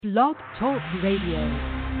Blog Talk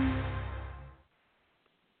Radio.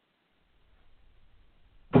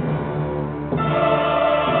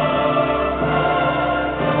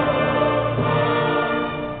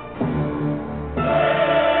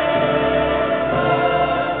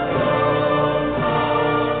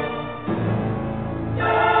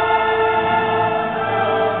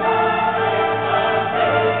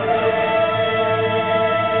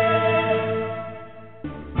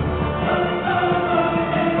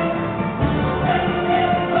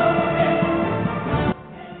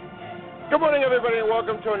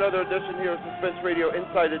 To another edition here of Suspense Radio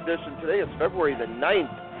Inside Edition. Today is February the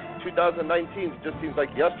 9th, 2019. It just seems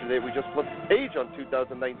like yesterday. We just flipped the page on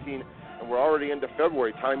 2019, and we're already into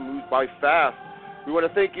February. Time moves by fast. We want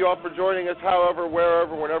to thank you all for joining us, however,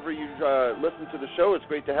 wherever, whenever you listen to the show. It's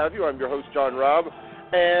great to have you. I'm your host, John Robb,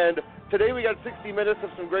 and today we got 60 minutes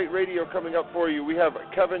of some great radio coming up for you. We have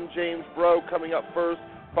Kevin James Bro coming up first,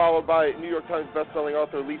 followed by New York Times bestselling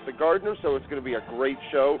author Lisa Gardner, so it's going to be a great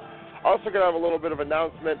show. Also going to have a little bit of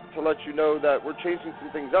announcement to let you know that we're changing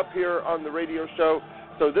some things up here on the radio show.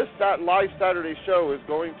 So this live Saturday show is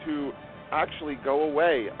going to actually go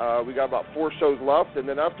away. We got about 4 shows left, and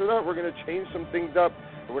then after that we're going to change some things up.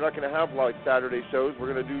 And we're not going to have live Saturday shows.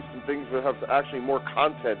 We're going to do some things that have actually more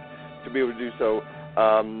content to be able to do so.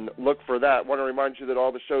 Look for that. I want to remind you that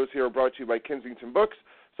all the shows here are brought to you by Kensington Books.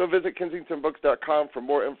 So visit kensingtonbooks.com for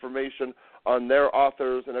more information on their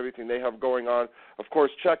authors and everything they have going on. Of course,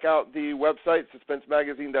 check out the website,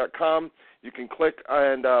 suspensemagazine.com. You can click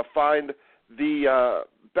and find the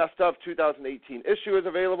Best of 2018 issue is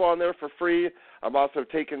available on there for free. I'm also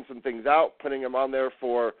taking some things out, putting them on there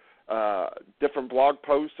for different blog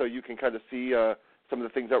posts so you can kind of see some of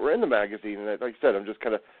the things that were in the magazine. And like I said, I'm just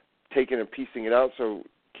kind of taking and piecing it out, so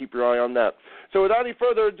keep your eye on that. So without any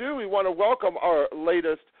further ado, we want to welcome our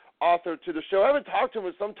latest author to the show. I haven't talked to him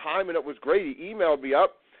in some time, and it was great. He emailed me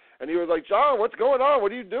up, and he was like, John, what's going on?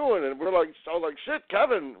 What are you doing? And we're like, shit,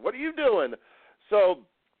 Kevin, what are you doing? So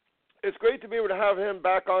it's great to be able to have him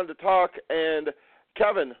back on to talk. And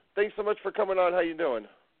Kevin, thanks so much for coming on. How you doing?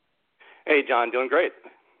 Hey, John, doing great.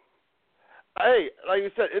 Hey, like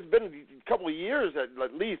you said, it's been a couple of years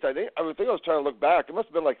at least. I was trying to look back. It must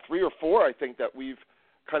have been like 3 or 4, I think, that we've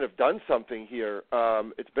kind of done something here.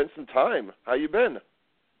 It's been some time. How you been?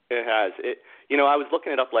 It has. I was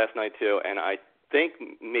looking it up last night, too, and I think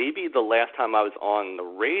maybe the last time I was on the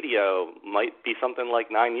radio might be something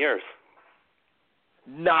like 9 years.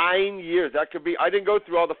 9 years. That could be. I didn't go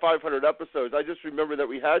through all the 500 episodes. I just remember that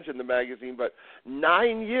we had you in the magazine, but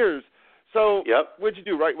 9 years. So yep. What'd you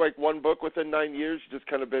do, write like one book within 9 years? You just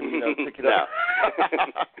kind of been, picking up?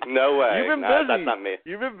 No way. You've been busy. That's not me.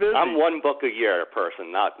 You've been busy. I'm one book a year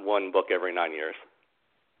person, not one book every 9 years.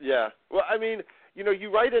 Yeah. Well, I mean,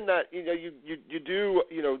 you write in that, you do,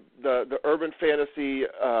 the urban fantasy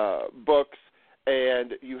books,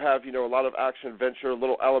 and you have, a lot of action adventure,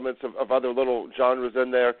 little elements of other little genres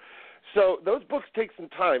in there. So those books take some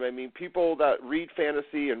time. I mean, people that read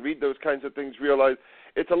fantasy and read those kinds of things realize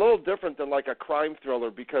it's a little different than like a crime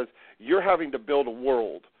thriller because you're having to build a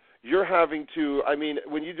world. You're having to,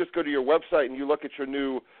 when you just go to your website and you look at your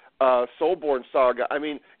new Soulborn saga,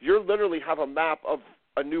 you literally have a map of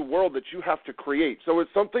a new world that you have to create. So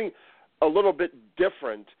it's something a little bit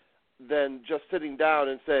different than just sitting down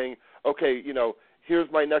and saying, okay,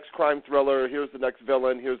 here's my next crime thriller, here's the next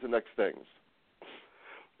villain, here's the next things.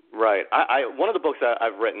 Right. One of the books that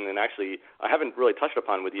I've written, and actually I haven't really touched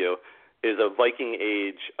upon with you, is a Viking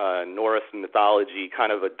Age Norse mythology,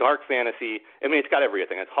 kind of a dark fantasy. It's got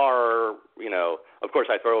everything. It's horror, Of course,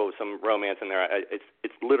 I throw some romance in there.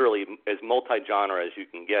 It's literally as multi-genre as you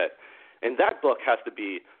can get. And that book has to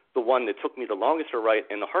be the one that took me the longest to write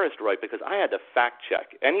and the hardest to write because I had to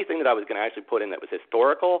fact-check. Anything that I was going to actually put in that was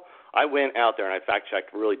historical, I went out there and I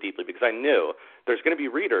fact-checked really deeply because I knew there's going to be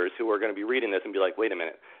readers who are going to be reading this and be like, wait a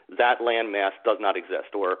minute, that landmass does not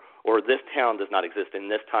exist or this town does not exist in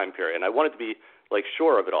this time period. And I wanted to be,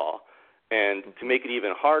 sure of it all. And to make it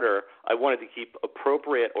even harder, I wanted to keep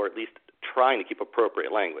appropriate or at least trying to keep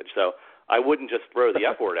appropriate language. So I wouldn't just throw the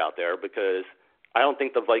F word out there because I don't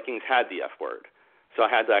think the Vikings had the F word. So I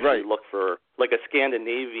had to actually look for like a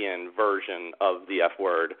Scandinavian version of the F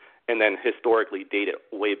word and then historically date it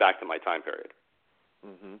way back to my time period.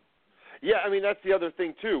 Mm-hmm. Yeah, that's the other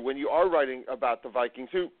thing, too. When you are writing about the Vikings,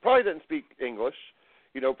 who probably didn't speak English,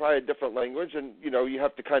 probably a different language, and, you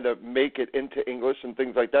have to kind of make it into English and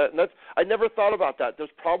things like that. And I never thought about that. There's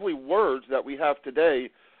probably words that we have today.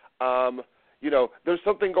 There's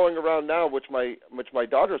something going around now which my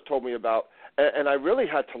daughters told me about, and I really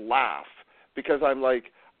had to laugh because I'm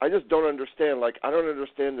like, I just don't understand. Like, I don't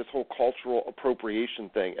understand this whole cultural appropriation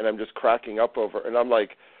thing, and I'm just cracking up over it. And I'm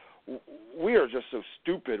like, we are just so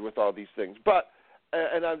stupid with all these things. But,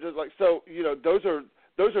 and I'm just like, so, you know, those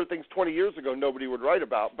are things 20 years ago nobody would write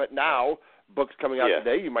about. But now, books coming out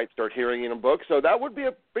today, you might start hearing in a book. So that would be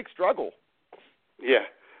a big struggle. Yeah.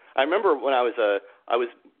 I remember when I was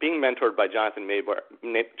being mentored by Jonathan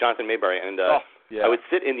Mayberry, and I would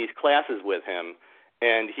sit in these classes with him,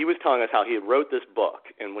 and he was telling us how he wrote this book,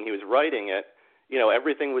 and when he was writing it, you know,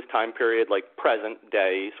 everything was time period, like present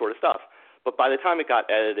day sort of stuff. But by the time it got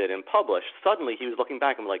edited and published, suddenly he was looking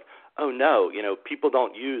back and like, oh no, you know, people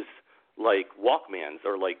don't use like Walkmans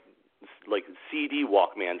or like CD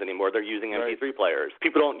Walkmans anymore. They're using MP3 players.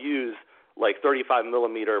 People don't use like 35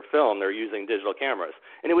 millimeter film. They're using digital cameras.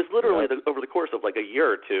 And it was literally over the course of like a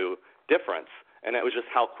year or two difference. And it was just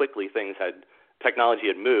how quickly technology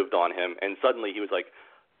had moved on him. And suddenly he was like,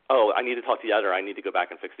 oh, I need to talk to the editor. I need to go back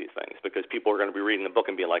and fix these things because people are going to be reading the book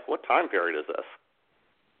and be like, what time period is this?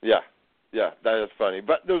 Yeah, that is funny.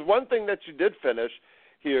 But there's one thing that you did finish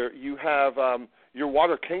here. You have your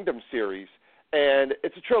Water Kingdom series, and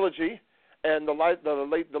it's a trilogy. And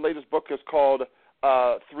the latest book is called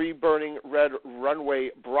 3 Burning Red Runway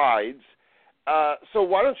Brides. So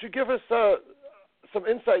why don't you give us some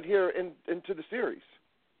insight here into the series?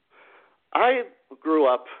 I grew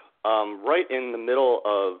up right in the middle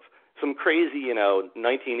of some crazy, you know,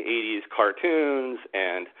 1980s cartoons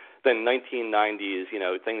and then 1990s, you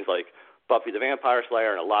know, things like Buffy the Vampire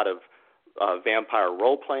Slayer and a lot of vampire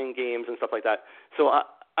role-playing games and stuff like that. So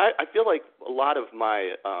I feel like a lot of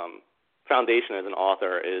my foundation as an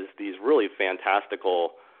author is these really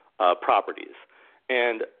fantastical properties.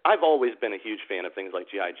 And I've always been a huge fan of things like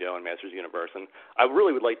G.I. Joe and Masters Universe, and I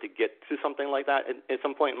really would like to get to something like that at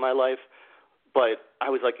some point in my life. But I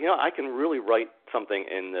was like, you know, I can really write something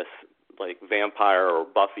in this like vampire or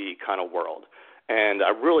Buffy kind of world. And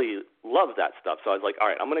I really love that stuff. So I was like, all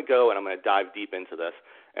right, I'm going to go and I'm going to dive deep into this.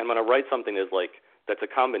 And I'm going to write something that's a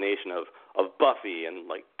combination of Buffy and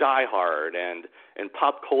like Die Hard and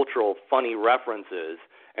pop cultural funny references.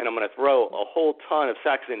 And I'm going to throw a whole ton of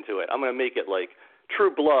sex into it. I'm going to make it like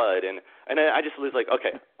True Blood. And I just was like,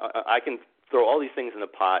 okay, I can throw all these things in the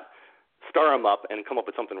pot, stir them up, and come up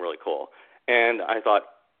with something really cool. And I thought,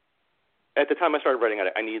 at the time I started writing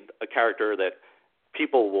it, I need a character that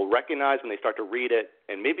people will recognize when they start to read it,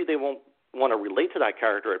 and maybe they won't want to relate to that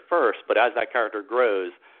character at first, but as that character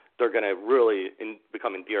grows, they're going to really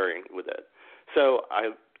become endearing with it. So I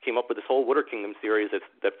came up with this whole Water Kingdom series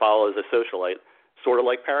that follows a socialite, sort of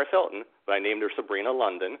like Paris Hilton, but I named her Sabrina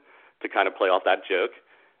London to kind of play off that joke.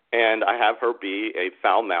 And I have her be a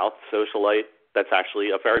foul-mouthed socialite that's actually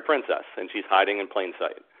a fairy princess, and she's hiding in plain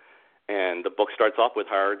sight. And the book starts off with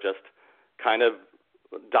her just kind of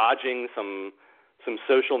dodging some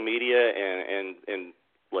social media and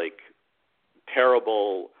like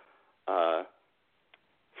terrible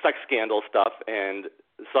sex scandal stuff, and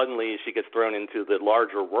suddenly she gets thrown into the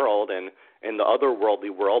larger world, and the otherworldly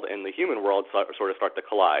world and the human world sort of start to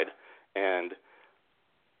collide. And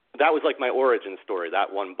that was like my origin story,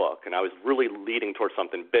 that one book, and I was really leading towards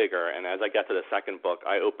something bigger. And as I got to the second book,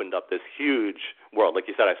 I opened up this huge world. Like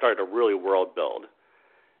you said, I started to really world build.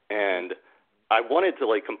 And I wanted to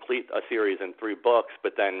like complete a series in 3 books,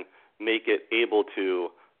 but then make it able to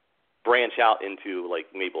branch out into like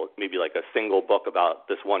maybe like a single book about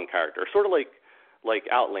this one character, sort of like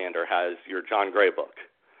Outlander has your John Gray book.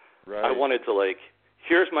 Right. I wanted to like,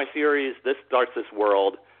 here's my series, this starts this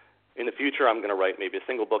world. In the future, I'm going to write maybe a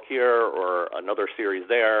single book here or another series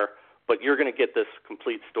there, but you're going to get this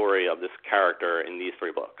complete story of this character in these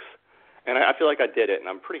 3 books. And I feel like I did it, and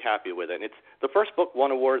I'm pretty happy with it. And it's the first book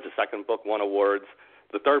won awards, the second book won awards.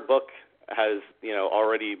 The third book has, you know,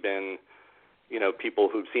 already been, you know, people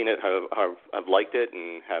who've seen it have liked it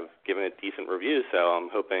and have given it decent reviews. So I'm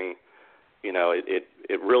hoping, you know,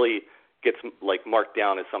 it really gets like marked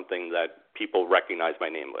down as something that people recognize my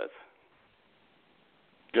name with.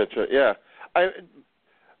 Gotcha. Yeah.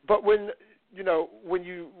 But when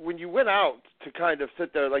you went out to kind of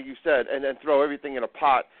sit there, like you said, and then throw everything in a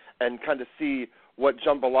pot and kind of see what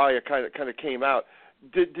jambalaya kind of came out,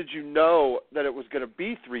 did you know that it was going to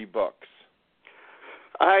be 3 books?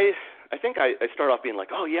 I think I started off being like,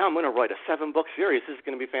 oh yeah, I'm going to write a 7-book series. This is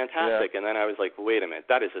going to be fantastic. Yeah. And then I was like, wait a minute,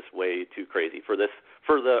 that is just way too crazy for the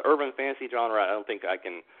urban fantasy genre. I don't think I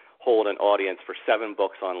can hold an audience for 7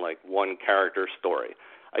 books on like one character story.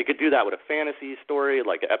 I could do that with a fantasy story,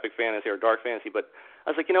 like an epic fantasy or dark fantasy, but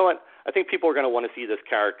I was like, you know what? I think people are going to want to see this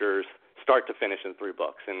character's start to finish in 3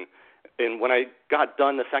 books. And when I got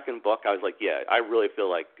done the second book, I was like, yeah, I really feel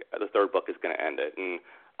like the third book is going to end it. And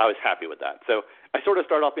I was happy with that. So I sort of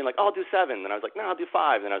started off being like, oh, I'll do 7. Then I was like, no, I'll do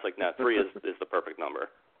 5. Then I was like, no, 3 is the perfect number.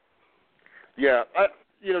 Yeah,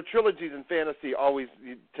 trilogies in fantasy always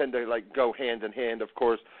tend to like go hand in hand, of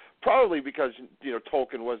course. Probably because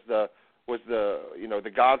Tolkien was the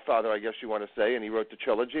the godfather, I guess you want to say, and he wrote the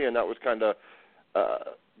trilogy, and that was kind of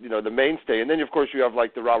the mainstay. And then of course you have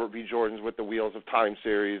like the Robert B. Jordans with the Wheels of Time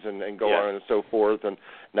series and go on and so forth, and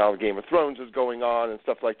now Game of Thrones is going on and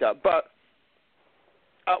stuff like that. But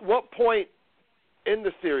at what point in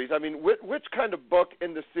the series, I mean, which kind of book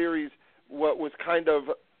in the series what was kind of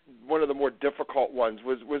one of the more difficult ones?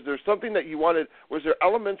 Was there something that you wanted? Was there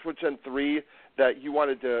elements within 3 that you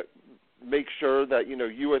wanted to make sure that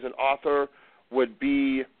you as an author would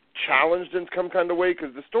be challenged in some kind of way?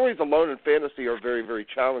 Because the stories alone in fantasy are very, very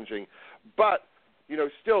challenging. But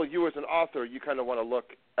still, you as an author, you kind of want to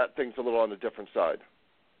look at things a little on the different side.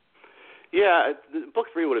 Yeah, book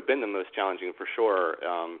 3 would have been the most challenging for sure.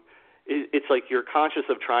 It's like you're conscious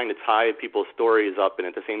of trying to tie people's stories up, and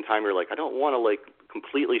at the same time you're like, I don't want to like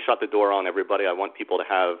completely shut the door on everybody. I want people to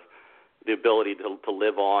have the ability to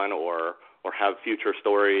live on or have future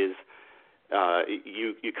stories.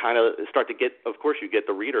 You kind of start to get, of course, you get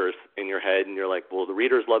the readers in your head, and you're like, well, the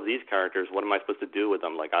readers love these characters. What am I supposed to do with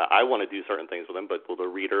them? Like, I want to do certain things with them, but will the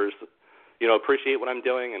readers, appreciate what I'm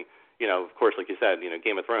doing? And, of course, like you said,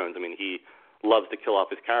 Game of Thrones, I mean, he loves to kill off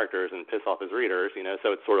his characters and piss off his readers,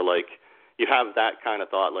 so it's sort of like you have that kind of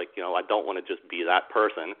thought, like, I don't want to just be that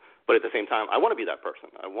person, but at the same time, I want to be that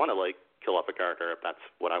person. I want to, like, kill off a character if that's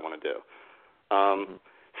what I want to do.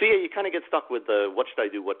 So, yeah, you kind of get stuck with the what should I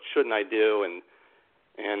do, what shouldn't I do,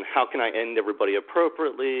 and how can I end everybody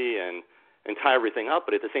appropriately and tie everything up.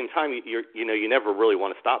 But at the same time, you never really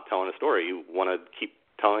want to stop telling a story. You want to keep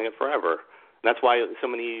telling it forever. And that's why so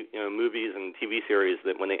many movies and TV series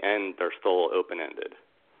that when they end, they're still open-ended.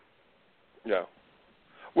 Yeah.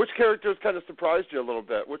 Which characters kind of surprised you a little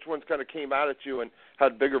bit? Which ones kind of came out at you and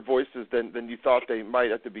had bigger voices than you thought they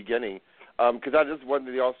might at the beginning? Because that is one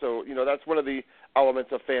of the also, that's one of the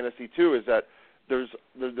elements of fantasy too, is that there's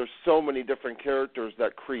so many different characters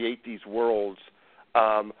that create these worlds,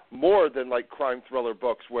 more than like crime thriller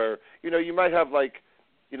books where you might have like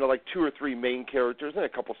 2 or 3 main characters and a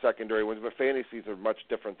couple secondary ones, but fantasies are much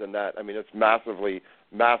different than that. I mean, it's massive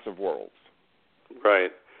worlds.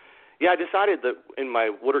 Right. Yeah, I decided that in my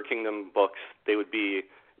Water Kingdom books, they would be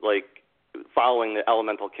like following the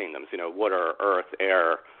elemental kingdoms, water, earth,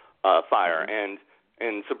 air, fire,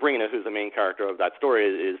 and Sabrina, who's the main character of that story,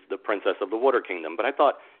 is the princess of the Water Kingdom. But I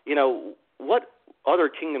thought, what other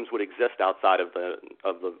kingdoms would exist outside of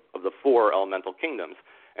the 4 elemental kingdoms?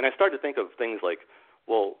 And I started to think of things like,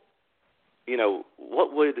 well,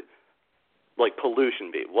 what would like pollution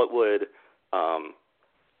be? What would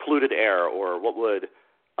polluted air, or what would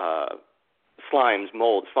slimes,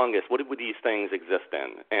 molds, fungus, what would these things exist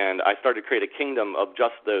in? And I started to create a kingdom of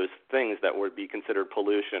just those things that would be considered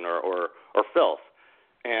pollution or filth.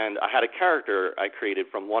 And I had a character I created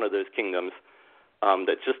from one of those kingdoms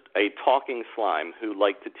that's just a talking slime who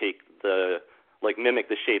liked to mimic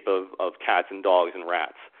the shape of cats and dogs and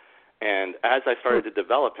rats. And as I started to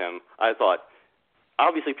develop him, I thought,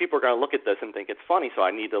 obviously people are going to look at this and think it's funny, so I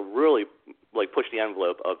need to really like push the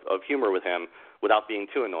envelope of humor with him without being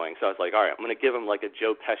too annoying. So I was like, all right, I'm going to give him like a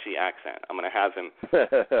Joe Pesci accent. I'm going to have him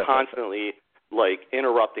constantly like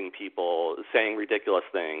interrupting people, saying ridiculous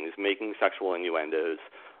things, making sexual innuendos,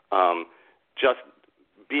 just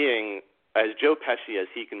being as Joe Pesci as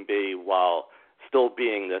he can be while still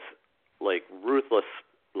being this like ruthless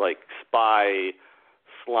like spy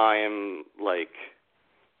slime like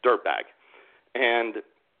dirtbag. And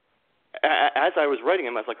as I was writing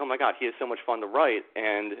him, I was like, oh my God, he is so much fun to write.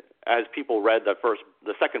 And as people read the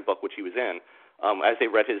second book, which he was in, as they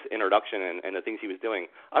read his introduction and the things he was doing,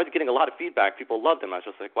 I was getting a lot of feedback. People loved him. I was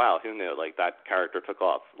just like, wow, who knew? Like that character took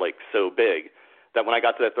off like so big that when I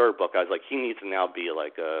got to the third book, I was like, he needs to now be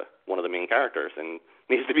like one of the main characters and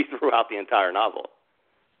needs to be throughout the entire novel.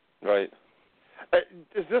 Right.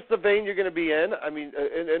 Is this the vein you're going to be in? I mean,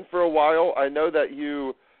 and for a while, I know that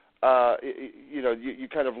you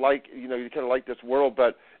kind of like, this world,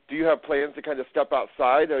 but do you have plans to kind of step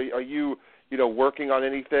outside? Are you, working on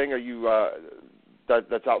anything? Are you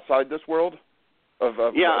that's outside this world? I'm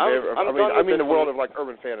the world of like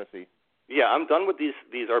urban fantasy. Yeah, I'm done with these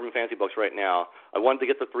urban fantasy books right now. I wanted to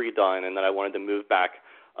get the 3 done, and then I wanted to move back.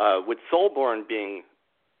 With Soulborn being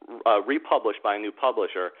republished by a new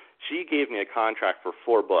publisher, she gave me a contract for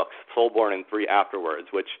 4 books, Soulborn and 3 afterwards,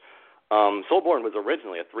 which Soulborn was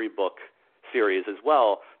originally a 3-book series as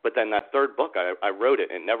well, but then that 3rd book, I wrote it,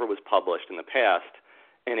 and it never was published in the past,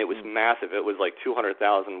 and it was massive. It was like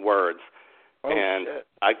 200,000 words, and shit.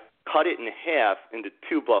 I cut it in half into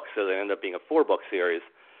 2 books, so they ended up being a 4-book series.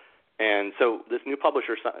 And so this new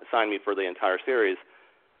publisher signed me for the entire series.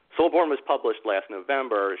 Soulborn was published last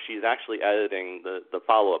November. She's actually editing the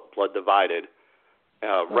follow-up, Blood Divided,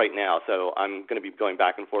 right now. So I'm going to be going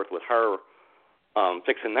back and forth with her,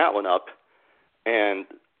 fixing that one up and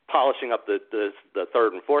polishing up the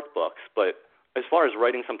 3rd and 4th books. But as far as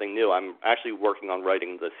writing something new, I'm actually working on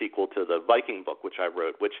writing the sequel to the Viking book, which I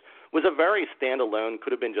wrote, which was a very standalone,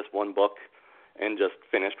 could have been just 1 book and just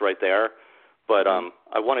finished right there. But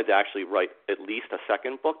I wanted to actually write at least a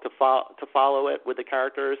 2nd book to follow it with the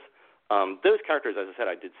characters. Those characters, as I said,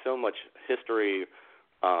 I did so much history,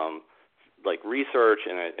 research,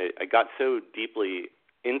 and I got so deeply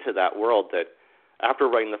into that world that after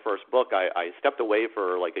writing the 1st book, I stepped away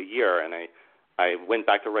for like a year, and I went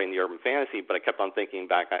back to writing the urban fantasy, but I kept on thinking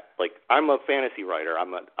back, I'm a fantasy writer.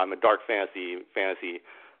 I'm a dark fantasy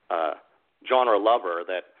genre lover.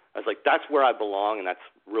 That I was like, that's where I belong, and that's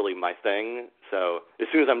really my thing. So as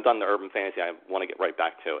soon as I'm done the urban fantasy, I want to get right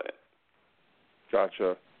back to it.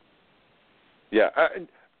 Gotcha. Yeah,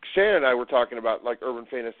 Shannon and I were talking about urban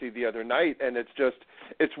fantasy the other night, and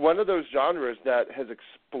it's one of those genres that has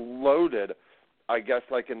exploded, I guess,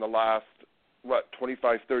 in the last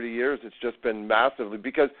 25, 30 years. It's just been massively,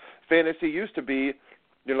 because fantasy used to be,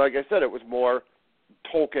 like I said, it was more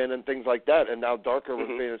Tolkien and things like that, and now dark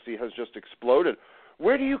urban fantasy has just exploded.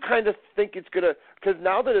 Where do you kind of think it's going to, because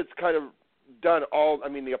now that it's kind of done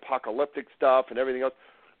the apocalyptic stuff and everything else,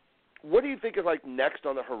 what do you think is next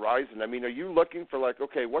on the horizon? Are you looking for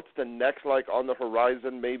okay, what's the next on the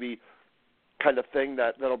horizon, maybe kind of thing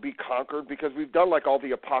that'll be conquered? Because we've done all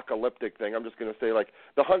the apocalyptic thing. I'm just going to say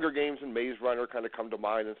the Hunger Games and Maze Runner kind of come to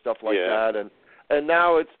mind and stuff like that, and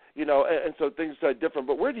now it's and so things are different.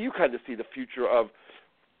 But where do you kind of see the future of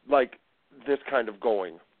this kind of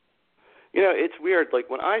going? It's weird.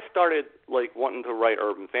 When I started wanting to write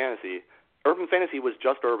urban fantasy was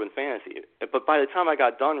just urban fantasy. But by the time I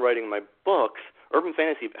got done writing my books, urban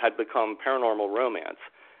fantasy had become paranormal romance.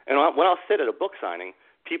 And when I'll sit at a book signing,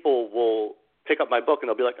 people will pick up my book and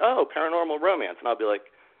they'll be like, "Oh, paranormal romance," and I'll be like,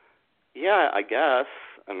 "Yeah, I guess.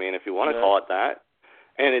 If you want to call it that."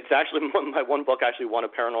 And it's actually my one book actually won a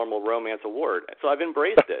paranormal romance award, so I've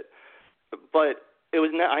embraced it. But it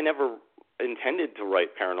was I never intended to write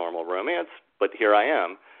paranormal romance, but here I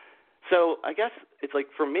am. So I guess it's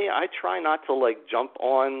for me, I try not to jump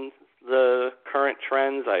on the current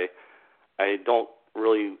trends. I don't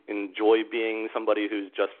really enjoy being somebody who's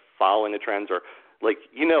just following the trends, or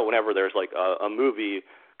whenever there's a movie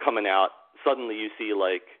coming out, suddenly you see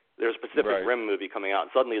there's a Pacific Rim movie coming out,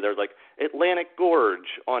 and suddenly there's Atlantic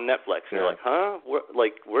Gorge on Netflix, and you're huh?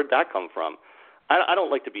 Where'd that come from? I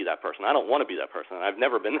don't like to be that person. I don't want to be that person. I've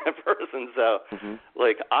never been that person. So,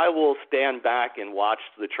 I will stand back and watch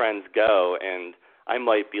the trends go, and I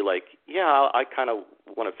might be I kind of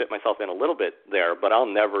want to fit myself in a little bit there, but I'll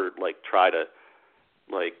never try to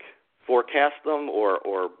forecast them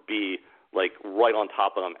or be right on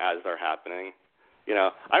top of them as they're happening.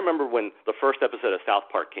 I remember when the first episode of South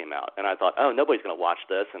Park came out, and I thought, oh, nobody's going to watch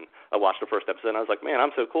this, and I watched the first episode, and I was like, man,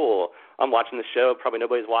 I'm so cool. I'm watching this show. Probably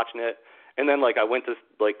nobody's watching it. And then, I went to,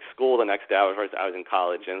 school the next day. I was in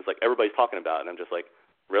college, and it's everybody's talking about it. And I'm just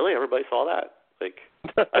really? Everybody saw that?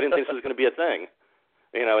 I didn't think this was going to be a thing.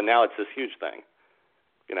 And now it's this huge thing.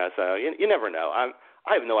 So you never know. I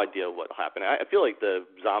have no idea what will happen. I feel like the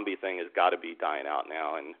zombie thing has got to be dying out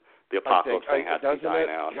now, and the apocalypse thing has to be dying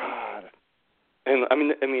out. God. And,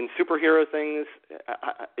 superhero things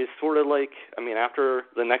is sort of after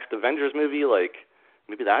the next Avengers movie,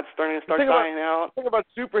 maybe that's starting to dying out. The thing about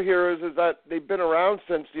superheroes is that they've been around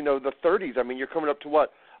since, the 30s. You're coming up to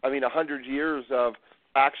 100 years of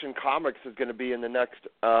action comics is going to be in the next,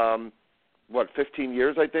 15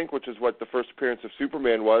 years, I think, which is what the first appearance of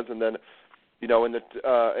Superman was. And then, in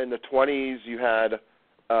the 20s, you had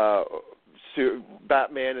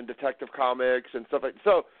Batman and Detective Comics and stuff like that.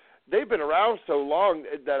 So they've been around so long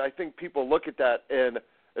that I think people look at that and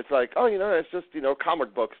it's it's just,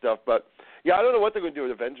 comic book stuff. But, yeah, I don't know what they're going to do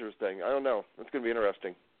with the Avengers thing. I don't know. It's going to be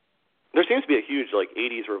interesting. There seems to be a huge,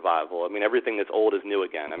 80s revival. Everything that's old is new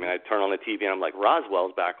again. I turn on the TV and I'm like,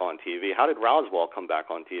 Roswell's back on TV. How did Roswell come back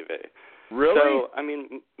on TV? Really? So,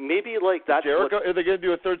 maybe, that's Jericho? Are they going to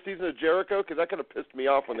do a third season of Jericho? Because that kind of pissed me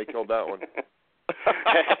off when they killed that one.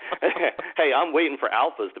 Hey, I'm waiting for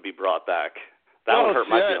Alphas to be brought back. That would hurt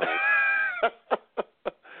my feelings.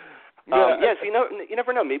 Yes, you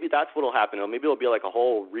never know. Maybe that's what will happen. Maybe it'll be a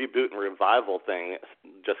whole reboot and revival thing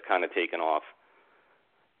just kind of taken off.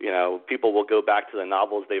 People will go back to the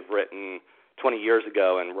novels they've written 20 years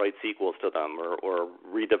ago and write sequels to them or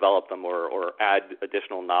redevelop them or add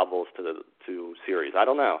additional novels to series. I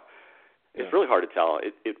don't know. It's really hard to tell.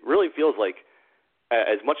 It really feels like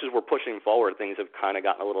as much as we're pushing forward, things have kind of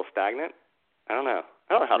gotten a little stagnant. I don't know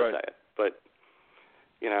how to say it, but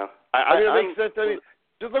you know, it makes sense. I mean,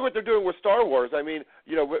 just look what they're doing with Star Wars. I mean,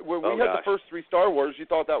 you know, when we had the first 3 Star Wars, you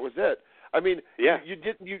thought that was it. I mean,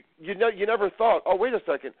 you never thought, oh, wait a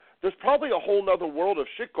second, there's probably a whole other world of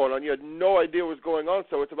shit going on. You had no idea what was going on,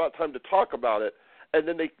 so it's about time to talk about it. And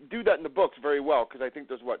then they do that in the books very well, because I think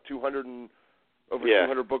there's, 200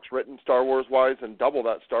 books written Star Wars-wise, and double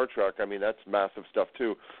that Star Trek. I mean, that's massive stuff,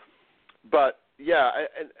 too. But, yeah,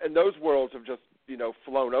 and those worlds have just, you know,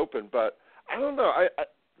 flown open. But I don't know.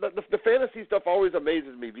 The fantasy stuff always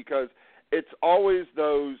amazes me, because it's always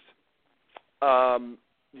those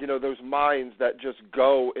you know, those minds that just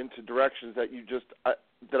go into directions that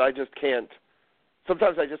I just can't.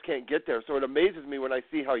 Sometimes I just can't get there. So it amazes me when I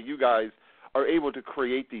see how you guys are able to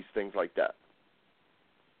create these things like that.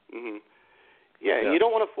 Mhm. Yeah, and you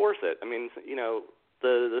don't want to force it. I mean, you know,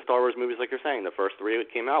 the Star Wars movies, like you're saying, the first 3 that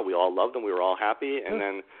came out, we all loved them. We were all happy, and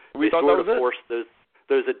then we sort of forced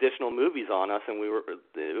those additional movies on us, and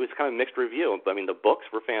it was kind of mixed review. I mean, the books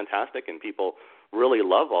were fantastic, and people really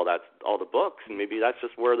love all the books, and maybe that's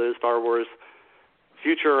just where the Star Wars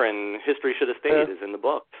future and history should have stayed, is in the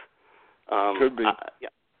books. Could be.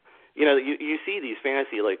 You know, you see these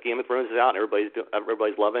fantasy, like Game of Thrones is out, and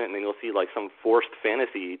everybody's loving it, and then you'll see like some forced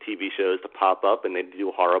fantasy TV shows to pop up, and they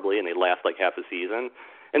do horribly, and they last like half a season,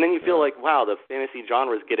 and then you feel like, wow, the fantasy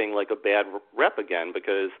genre is getting like a bad rep again,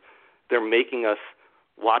 because they're making us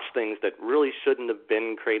watch things that really shouldn't have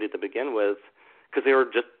been created to begin with, because they were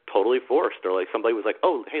just totally forced. Or like somebody was like,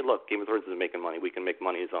 oh, hey, look, Game of Thrones is making money. We can make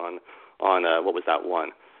monies on what was that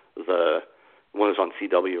one? The one was on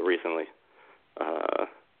CW recently.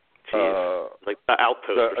 Like The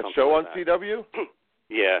Outpost or something. A show on like CW?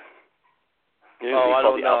 Yeah. Oh, I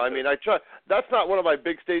don't know. I mean, I try. That's not one of my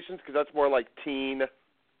big stations, because that's more like teen.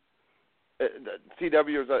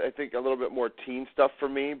 CW is, I think, a little bit more teen stuff for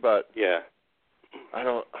me, but I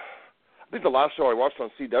think the last show I watched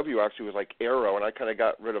on CW actually was like Arrow, and I kind of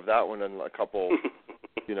got rid of that one in a couple,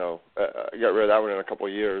 you know, I got rid of that one in a couple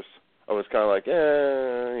of years. I was kind of like,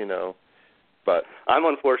 you know, but I'm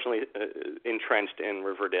unfortunately entrenched in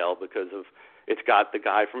Riverdale because of it's got the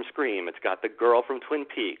guy from Scream, it's got the girl from Twin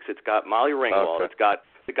Peaks, it's got Molly Ringwald, it's got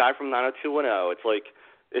the guy from 90210. It's like,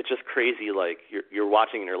 it's just crazy. Like you're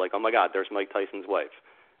watching and you're like, oh my God, there's Mike Tyson's wife.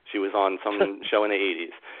 She was on some show in the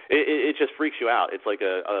 80s. It just freaks you out. It's like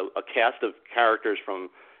a cast of characters from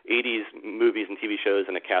 80s movies and TV shows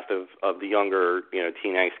and a cast of the younger, you know,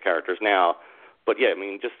 teen angst characters now. But yeah, I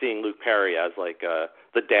mean, just seeing Luke Perry as like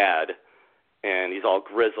the dad, and he's all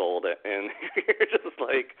grizzled, and you're just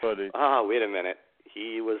like, wait a minute.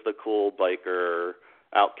 He was the cool biker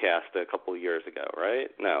outcast a couple of years ago, right?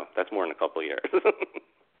 No, that's more than a couple of years.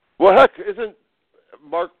 Well, heck, isn't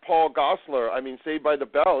Mark Paul Gosselaar, I mean, Saved by the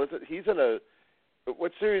Bell, he's in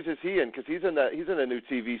what series is he in? Because he's in a new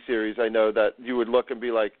TV series, I know, that you would look and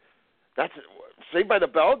be like, that's Saved by the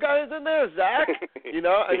Bell guy is in there, Zach? You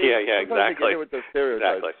know? I mean, yeah, exactly. With those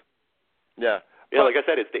stereotypes. Exactly. Yeah. Yeah, like I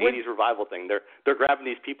said, it's the 80s revival thing. They're grabbing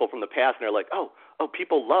these people from the past, and they're like, oh,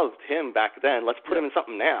 people loved him back then. Let's put him in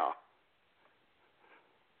something now.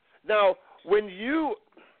 Now, when you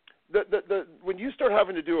when you start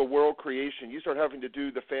having to do a world creation, you start having to do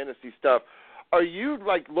the fantasy stuff, are you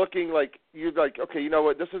like looking like you're like, okay, you know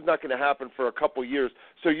what, this is not going to happen for a couple years,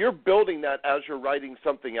 so you're building that as you're writing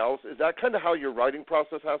something else? Is that kind of how your writing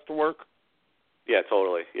process has to work? Yeah,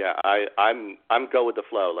 totally. Yeah, I'm go with the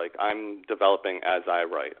flow. Like I'm developing as I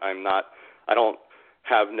write. I don't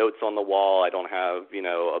have notes on the wall. I don't have, you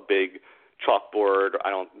know, a big chalkboard. I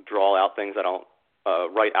don't draw out things. I don't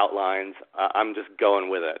write outlines. I'm just going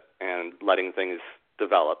with it and letting things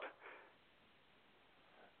develop.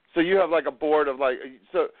 So you have like a board of like,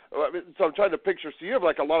 so I'm trying to picture, so you have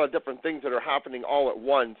like a lot of different things that are happening all at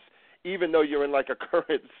once, even though you're in like a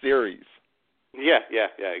current series. Yeah,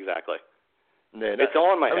 exactly. Man, it's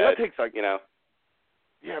all in my head, that takes like, you know.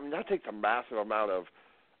 Yeah, I mean, that takes a massive amount of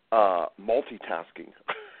multitasking.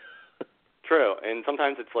 True, and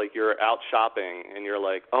sometimes it's like you're out shopping and you're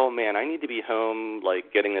like, oh man, I need to be home,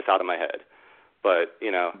 like getting this out of my head. But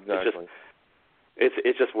you know, exactly.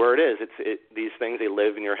 it's just where it is. These things, they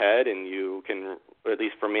live in your head, and you can, at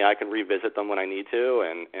least for me, I can revisit them when I need to,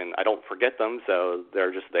 and I don't forget them, so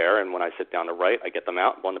they're just there. And when I sit down to write, I get them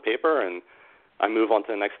out on the paper, and I move on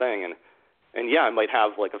to the next thing. And yeah, I might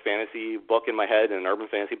have like a fantasy book in my head and an urban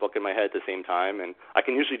fantasy book in my head at the same time, and I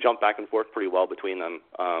can usually jump back and forth pretty well between them.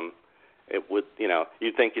 it would,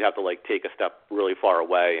 you'd think you'd have to like take a step really far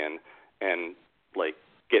away and like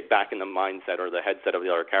get back in the mindset or the headset of the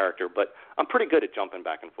other character. But I'm pretty good at jumping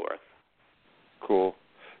back and forth. Cool.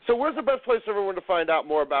 So where's the best place for everyone to find out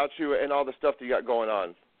more about you and all the stuff that you got going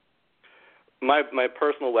on? My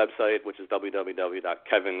personal website, which is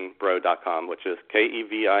www.kevinbreux.com, which is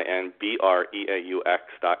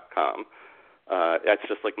KEVINBREAUX.com. That's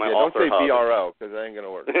just like my author hub. Don't say BRO, because that ain't going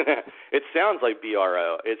to work. It sounds like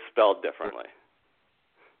BRO. It's spelled differently.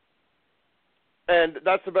 And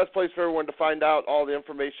that's the best place for everyone to find out all the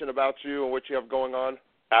information about you and what you have going on?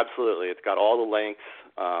 Absolutely. It's got all the links,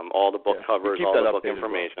 all the book covers, all the book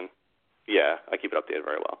information. Yeah, I keep it updated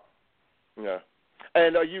very well. Yeah.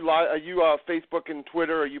 And are you Facebook and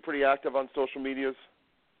Twitter? Are you pretty active on social medias?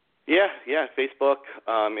 Yeah, Facebook,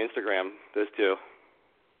 Instagram, those two.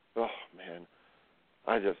 Oh man,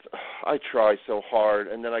 I try so hard,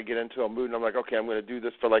 and then I get into a mood, and I'm like, okay, I'm going to do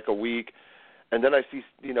this for like a week, and then I see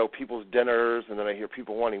people's dinners, and then I hear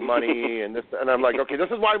people wanting money, and I'm like, okay, this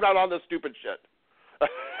is why I'm not on this stupid shit.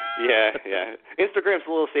 Yeah. Instagram's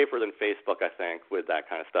a little safer than Facebook, I think, with that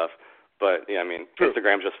kind of stuff. But yeah, I mean, True.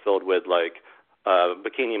 Instagram's just filled with like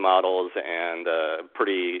bikini models and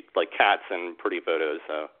pretty like cats and pretty photos.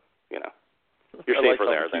 So you're safer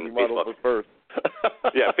there than Facebook. First.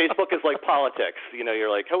 Yeah, Facebook is like politics. You're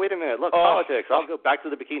like, oh wait a minute, look, politics. I'll go back to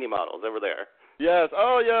the bikini models over there. Yes.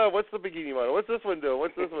 Oh yeah. What's the bikini model? What's this one doing?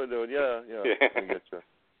 What's this one doing? Yeah. I get you.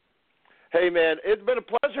 Hey man, it's been a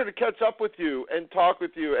pleasure to catch up with you and talk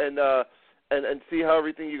with you and see how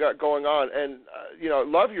everything you got going on. And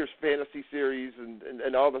love your fantasy series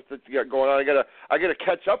and all the stuff you got going on. I gotta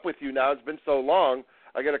catch up with you now. It's been so long.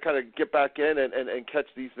 I gotta kind of get back in and catch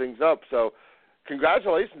these things up. So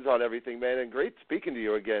congratulations on everything, man, and great speaking to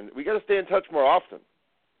you again. We gotta stay in touch more often.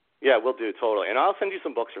 Yeah, we'll do, totally. And I'll send you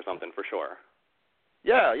some books or something for sure.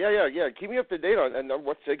 Yeah. Keep me up to date on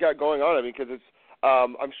what they got going on. I mean, because it's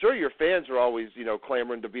I'm sure your fans are always,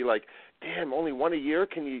 clamoring to be like, damn, only one a year?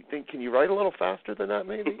 Can you write a little faster than that,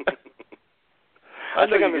 maybe? I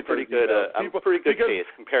think I'm in pretty good. I'm pretty good case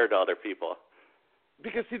compared to other people.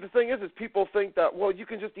 Because see, the thing is people think that you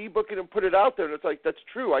can just ebook it and put it out there, and it's like that's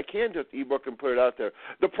true. I can just ebook and put it out there.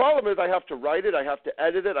 The problem is I have to write it, I have to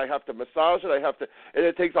edit it, I have to massage it, and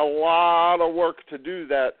it takes a lot of work to do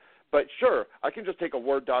that. But sure, I can just take a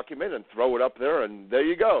Word document and throw it up there, and there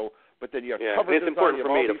you go. But then you have cover design. It's important for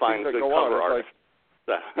me to find good cover artists.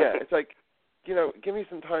 It's like, give me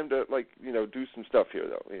some time to do some stuff here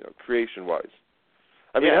though, creation wise.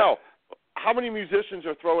 I mean, hell, how many musicians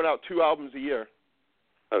are throwing out 2 albums a year?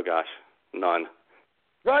 Oh gosh, none.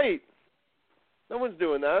 Right. No one's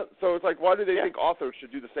doing that. So it's like, why do they think authors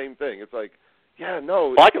should do the same thing? It's like,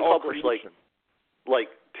 no. Well, I can publish like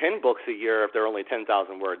 10 books a year if they're only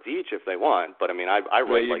 10,000 words each if they want. But I mean, I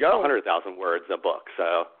write like 100,000 words a book,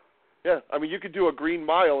 so. Yeah, I mean, you could do a Green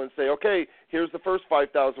Mile and say, okay, here's the first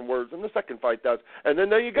 5,000 words and the second 5,000, and then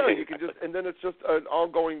there you go. You can and then it's just an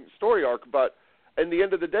ongoing story arc. But in the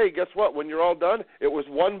end of the day, guess what? When you're all done, it was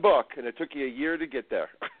one book, and it took you a year to get there.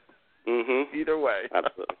 Mm-hmm. Either way.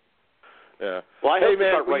 Absolutely. Yeah. Well, I hope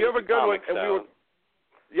man, you have a good comics, one. And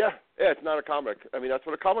it's not a comic. I mean, that's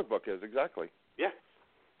what a comic book is, exactly. Yeah.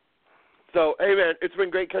 So, hey, man, it's been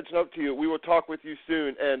great catching up to you. We will talk with you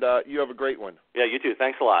soon, and you have a great one. Yeah, you too.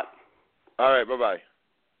 Thanks a lot. All right, bye-bye.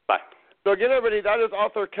 Bye. So again, everybody, that is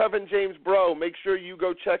author Kevin James Breux. Make sure you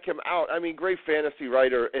go check him out. I mean, great fantasy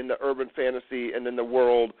writer in the urban fantasy and in the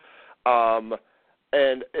world. And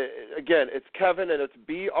again, it's Kevin, and it's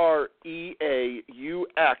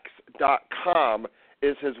BREAUX.com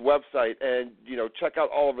is his website. And, check out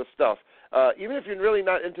all of his stuff. Even if you're really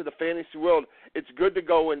not into the fantasy world, it's good to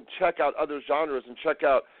go and check out other genres and check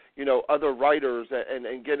out, other writers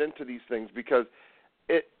and get into these things because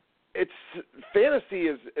it's fantasy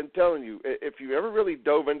is, I'm telling you, if you ever really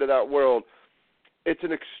dove into that world, it's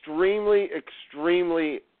an extremely,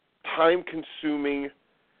 extremely time-consuming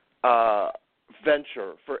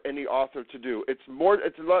venture for any author to do. It's a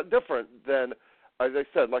lot different than, as I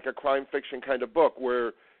said, like a crime fiction kind of book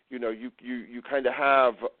where, you kind of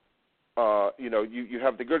have, you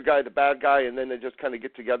have the good guy, the bad guy, and then they just kind of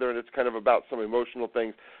get together and it's kind of about some emotional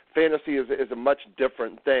things. Fantasy is a much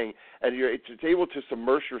different thing, and it's able to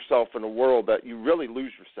submerge yourself in a world that you really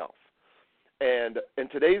lose yourself. And in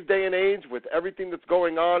today's day and age, with everything that's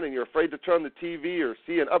going on and you're afraid to turn the TV or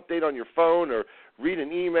see an update on your phone or read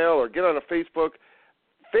an email or get on a Facebook,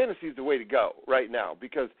 fantasy is the way to go right now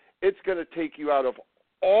because it's going to take you out of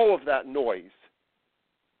all of that noise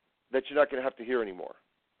that you're not going to have to hear anymore.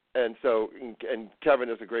 And so, and Kevin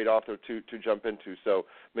is a great author to jump into, so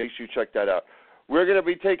make sure you check that out. we're going to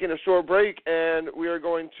be taking a short break, and we are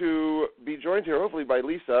going to be joined here hopefully by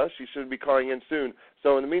Lisa. She should be calling in soon.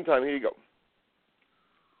 So in the meantime, here you go.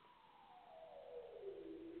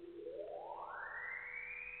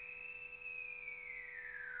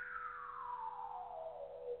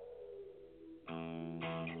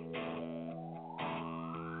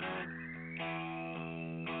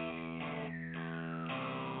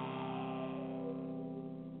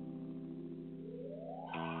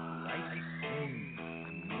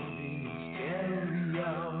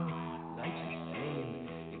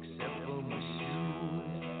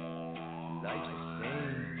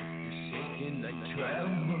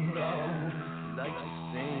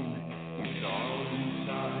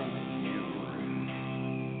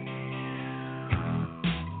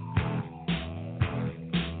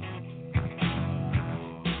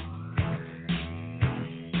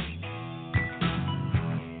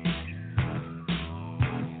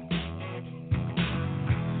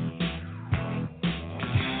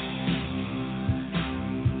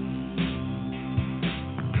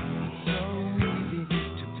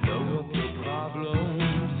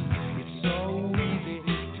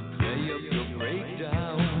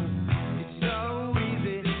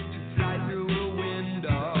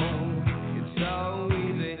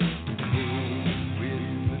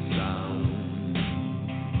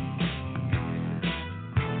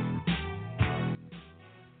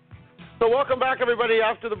 So welcome back, everybody.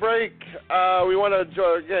 After the break, we want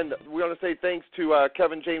to say thanks to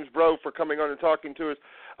Kevin James Bro for coming on and talking to us.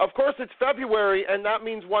 Of course, it's February, and that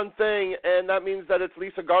means one thing, and that means that it's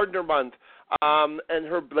Lisa Gardner month. And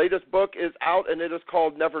her latest book is out, and it is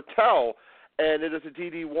called Never Tell, and it is a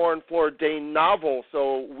D.D. Warren Flora Dane novel.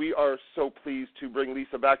 So we are so pleased to bring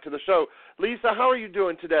Lisa back to the show. Lisa, how are you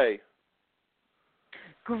doing today?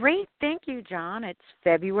 Great. Thank you, John. It's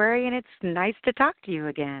February, and it's nice to talk to you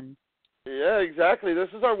again. Yeah, exactly. This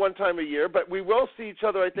is our one time a year, but we will see each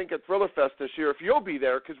other, I think, at Thriller Fest this year if you'll be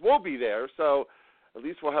there, because we'll be there. So at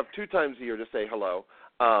least we'll have 2 times a year to say hello,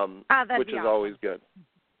 which is awesome. Always good.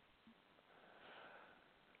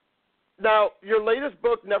 Now, your latest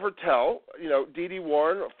book, Never Tell, D.D.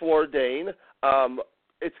 Warren, Flora Dane,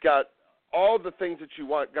 it's got all the things that you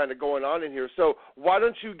want kind of going on in here. So why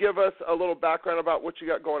don't you give us a little background about what you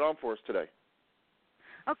got going on for us today?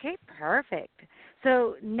 Okay, perfect.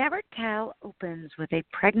 So Never Tell opens with a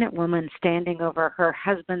pregnant woman standing over her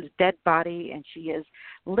husband's dead body, and she is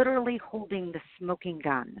literally holding the smoking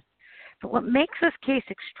gun. But what makes this case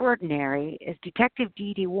extraordinary is Detective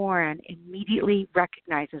D.D. Warren immediately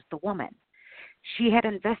recognizes the woman. She had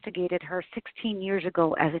investigated her 16 years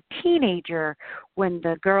ago as a teenager when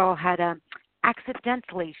the girl had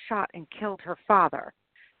accidentally shot and killed her father.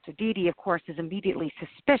 So Dee, of course, is immediately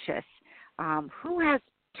suspicious. Who has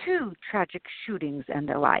 2 tragic shootings in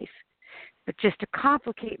their life? But just to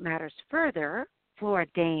complicate matters further, Flora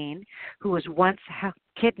Dane, who was once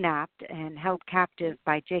kidnapped and held captive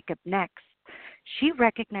by Jacob Nex, she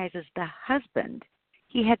recognizes the husband.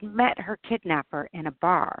 He had met her kidnapper in a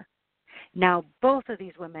bar. Now, both of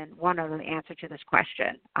these women want to know the answer to this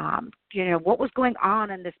question. What was going on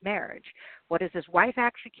in this marriage? What is his wife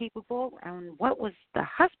actually capable, and what was the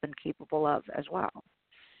husband capable of as well?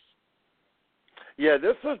 Yeah,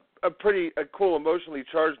 this was a pretty cool, emotionally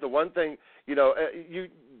charged. The one thing,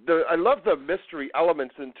 I love the mystery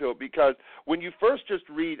elements into it, because when you first just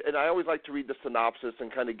read, and I always like to read the synopsis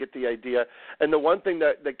and kind of get the idea, and the one thing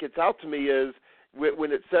that gets out to me is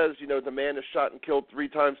when it says, the man is shot and killed 3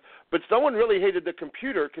 times, but someone really hated the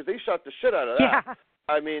computer because they shot the shit out of that. Yeah.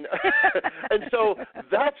 I mean, and so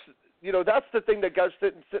that's the thing that got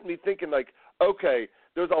sitting me thinking, like, okay,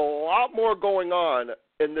 there's a lot more going on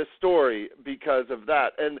in this story because of that.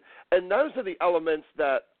 And those are the elements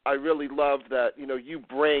that I really love that, you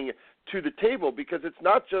bring to the table, because it's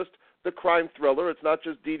not just the crime thriller, it's not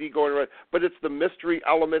just Dee Dee going around, but it's the mystery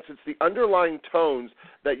elements, it's the underlying tones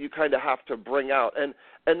that you kind of have to bring out. And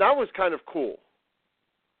that was kind of cool.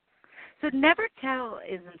 So Never Tell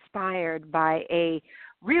is inspired by a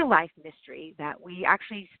real-life mystery that we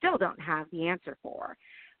actually still don't have the answer for.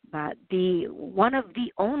 But one of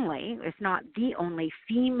the only, if not the only,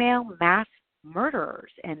 female mass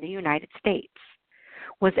murderers in the United States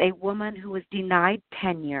was a woman who was denied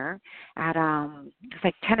tenure at it's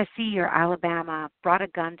like Tennessee or Alabama, brought a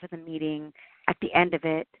gun to the meeting, at the end of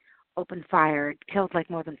it, opened fire, killed like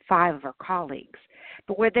more than 5 of her colleagues.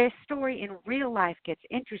 But where their story in real life gets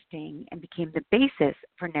interesting and became the basis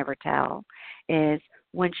for Never Tell is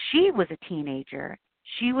when she was a teenager,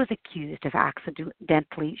 she was accused of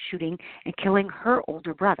accidentally shooting and killing her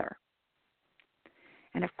older brother.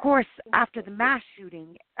 And of course, after the mass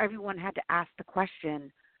shooting, everyone had to ask the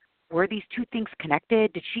question, were these two things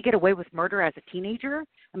connected? Did she get away with murder as a teenager?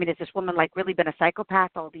 I mean, has this woman like really been a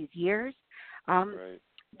psychopath all these years? Right.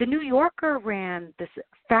 The New Yorker ran this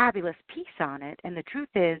fabulous piece on it, and the truth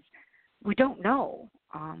is, we don't know.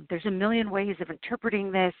 There's a million ways of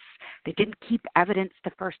interpreting this. They didn't keep evidence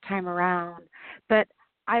the first time around. But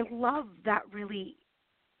I love that really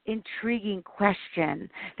intriguing question,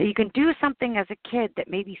 that you can do something as a kid that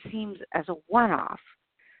maybe seems as a one-off,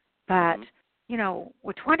 but, you know,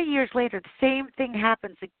 20 years later, the same thing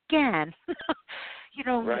happens again. You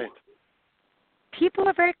know, right. People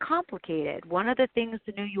are very complicated. One of the things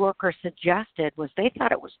the New Yorker suggested was they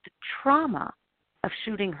thought it was the trauma of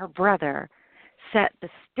shooting her brother set the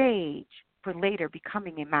stage for later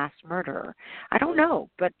becoming a mass murderer. I don't know,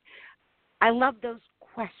 but I love those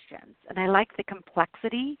questions, and I like the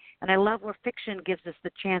complexity, and I love where fiction gives us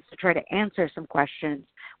the chance to try to answer some questions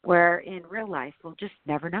where in real life we'll just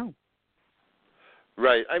never know.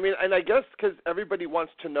 Right. I mean, and I guess because everybody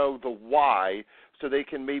wants to know the why, so they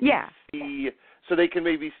can maybe see,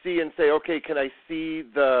 and say, okay, can I see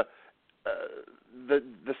the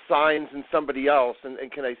signs in somebody else,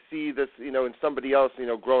 and can I see this, you know, in somebody else, you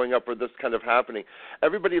know, growing up or this kind of happening.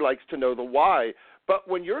 Everybody likes to know the why. But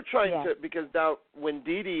when you're trying to, because now when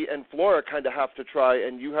Dee Dee and Flora kind of have to try,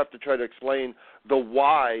 and you have to try to explain the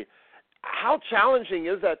why, how challenging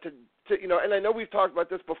is that to you know, and I know we've talked about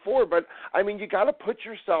this before, but I mean, you got to put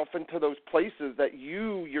yourself into those places that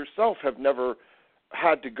you yourself have never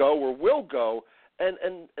had to go or will go. And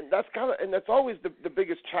that's kind of, and that's always the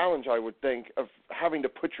biggest challenge, I would think, of having to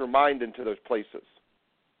put your mind into those places.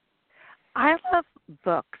 I love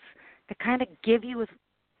books that kind of give you with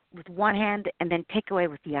one hand and then take away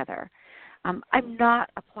with the other. I'm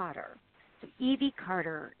not a plotter. So Evie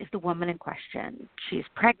Carter is the woman in question. She's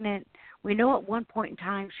pregnant. We know at one point in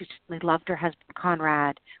time she certainly loved her husband,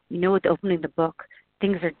 Conrad. We know at the opening of the book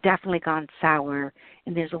things are definitely gone sour,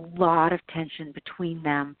 and there's a lot of tension between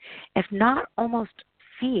them, if not almost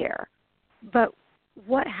fear. But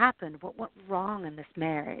what happened? What went wrong in this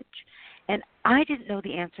marriage? And I didn't know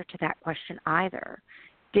the answer to that question either.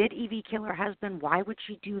 Did Evie kill her husband? Why would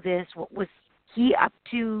she do this? What was he up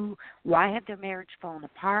to? Why had their marriage fallen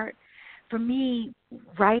apart? For me,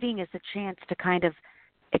 writing is a chance to kind of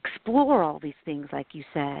explore all these things, like you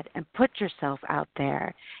said, and put yourself out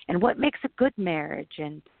there, and what makes a good marriage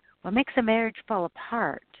and what makes a marriage fall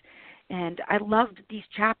apart. And I loved these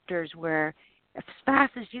chapters where as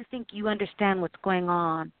fast as you think you understand what's going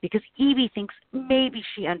on, because Evie thinks maybe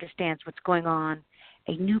she understands what's going on,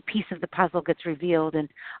 a new piece of the puzzle gets revealed, and,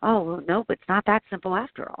 oh, no, but it's not that simple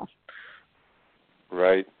after all.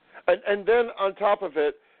 Right. And then on top of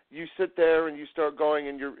it, you sit there and you start going,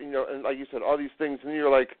 and you're, you know, and like you said, all these things, and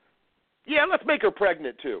you're like, yeah, let's make her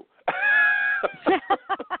pregnant too.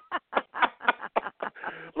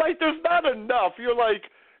 Like, there's not enough. You're like,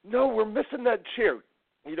 no, we're missing that cherry.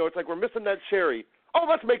 You know, it's like we're missing that cherry. Oh,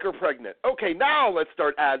 let's make her pregnant. Okay, now let's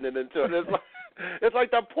start adding it into it. It's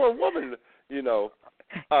like that poor woman, you know.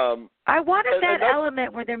 I wanted that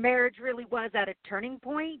element where their marriage really was at a turning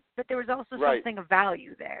point, but there was also something of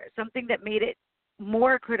value there, something that made it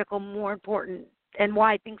more critical, more important, and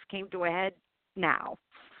why things came to a head now.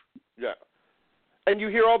 Yeah. And you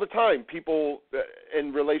hear all the time people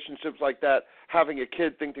in relationships like that having a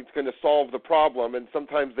kid think it's going to solve the problem, and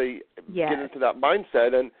sometimes they get into that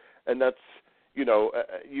mindset, and that's, you know,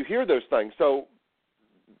 you hear those things. So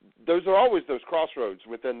those are always those crossroads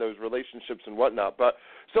within those relationships and whatnot. But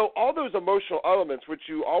so all those emotional elements, which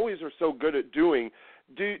you always are so good at doing,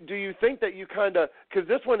 do you think that you kind of, because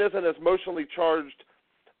this one isn't as emotionally charged,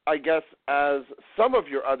 I guess, as some of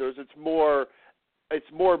your others, it's more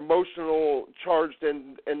emotional charged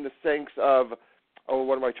in the sense of,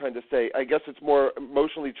 what am I trying to say? I guess it's more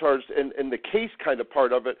emotionally charged in the case kind of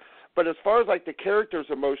part of it. But as far as like the characters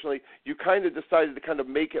emotionally, you kind of decided to kind of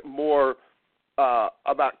make it more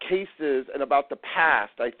about cases and about the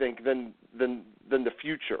past, I think, than the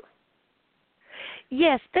future.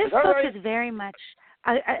 Yes, this book is very much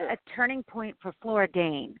a turning point for Flora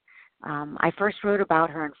Dane. I first wrote about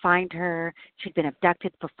her and Find Her. She'd been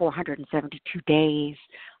abducted for 472 days.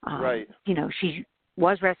 You know, she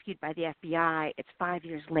was rescued by the FBI. It's 5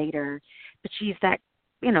 years later, but she's that,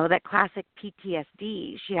 you know, that classic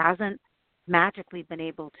PTSD. She hasn't magically been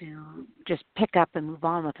able to just pick up and move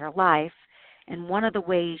on with her life. And one of the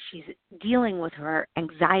ways she's dealing with her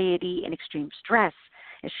anxiety and extreme stress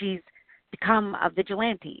is she's become a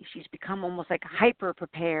vigilante. She's become almost like hyper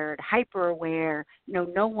prepared, hyper aware. You know,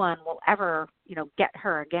 no one will ever, you know, get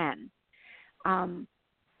her again.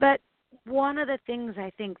 But one of the things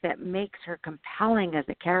I think that makes her compelling as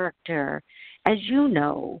a character, as you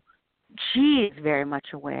know, she is very much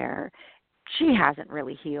aware. She hasn't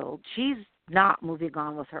really healed. She's not moving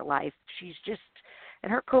on with her life. She's just,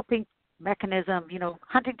 and her coping mechanism,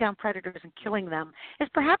 hunting down predators and killing them is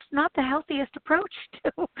perhaps not the healthiest approach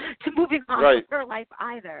to moving on with her life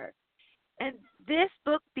either. And this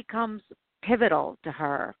book becomes pivotal to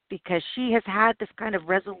her because she has had this kind of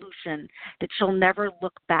resolution that she'll never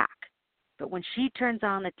look back. But when she turns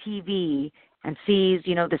on the TV and sees,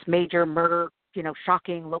 this major murder,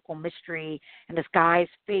 shocking local mystery, and this guy's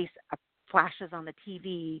face flashes on the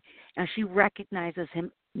TV, and she recognizes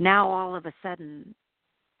him, now all of a sudden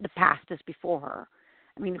the past is before her.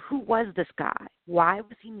 I mean, who was this guy? Why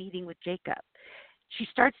was he meeting with Jacob? She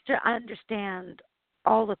starts to understand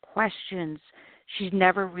all the questions she's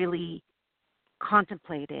never really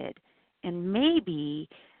contemplated. And maybe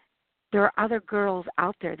there are other girls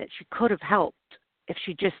out there that she could have helped if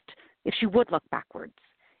she would look backwards,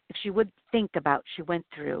 if she would think about what she went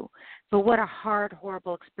through. But what a hard,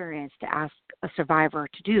 horrible experience to ask a survivor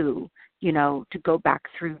to do, to go back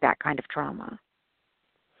through that kind of trauma.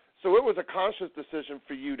 So it was a conscious decision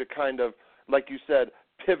for you to kind of, like you said,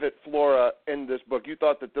 pivot Flora in this book. You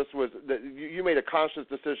thought that you made a conscious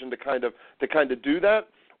decision to kind of do that,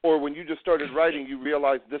 or when you just started writing, you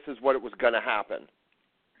realized this is what it was going to happen.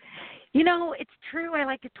 It's true. I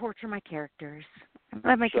like to torture my characters.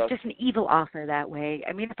 I'm like just an evil author that way.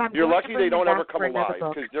 I mean, if I'm you're lucky they don't ever come alive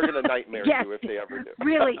because they're going to nightmare yes, you if they ever do.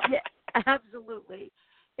 Really, yeah, absolutely.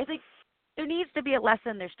 It's like there needs to be a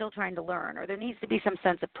lesson they're still trying to learn, or there needs to be some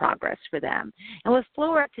sense of progress for them. And with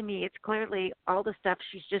Flora, to me, it's clearly all the stuff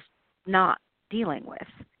she's just not dealing with.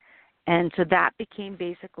 And so that became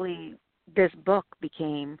basically, this book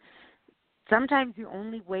became, sometimes the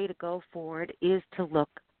only way to go forward is to look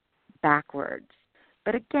backwards.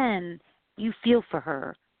 But again, you feel for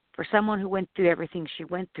her, for someone who went through everything she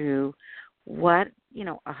went through, what,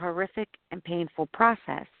 a horrific and painful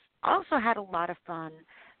process. Also had a lot of fun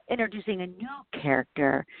introducing a new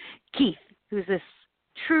character, Keith, who's this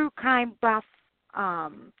true crime buff.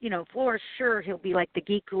 Flora's sure he'll be like the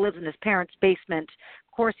geek who lives in his parents' basement.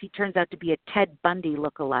 Of course, he turns out to be a Ted Bundy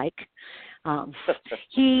look-alike.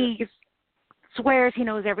 He swears he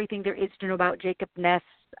knows everything there is to know about Jacob Ness.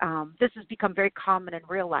 This has become very common in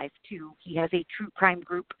real life, too. He has a true crime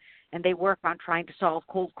group, and they work on trying to solve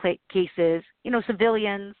cold cases.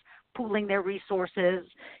 Civilians pooling their resources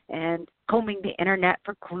and combing the internet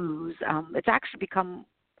for clues. It's actually become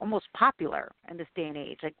almost popular in this day and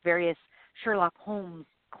age, like various Sherlock Holmes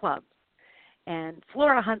clubs. And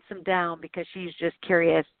Flora hunts him down because she's just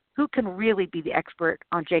curious who can really be the expert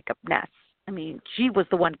on Jacob Ness. I mean, she was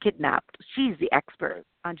the one kidnapped. She's the expert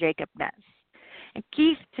on Jacob Ness. And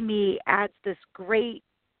Keith, to me, adds this great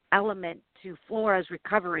element to Flora's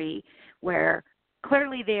recovery where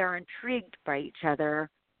clearly they are intrigued by each other.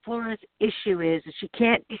 Flora's issue is she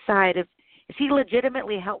can't decide is he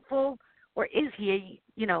legitimately helpful or is he,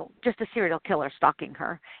 just a serial killer stalking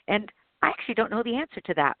her. And I actually don't know the answer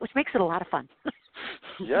to that, which makes it a lot of fun.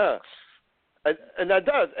 Yeah. And that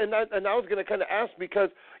does. And I was going to kind of ask because,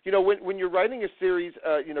 when you're writing a series,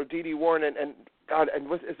 Dee Dee Warren and God,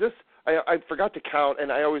 and is this, I forgot to count,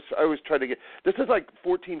 and I always try to get, this is like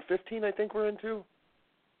 14, 15, I think we're into.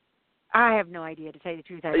 I have no idea, to tell you the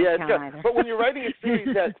truth. I don't count either. But when you're writing a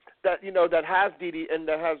series that has Dee Dee and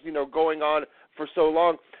that has, going on for so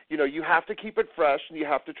long, you have to keep it fresh and you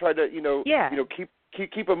have to try to,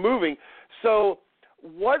 keep it moving. So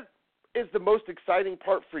what is the most exciting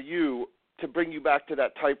part for you to bring you back to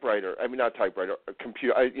that typewriter? I mean, not typewriter,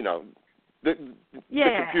 computer, the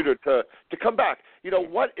computer to come back.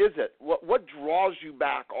 What is it? What draws you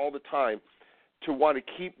back all the time to want to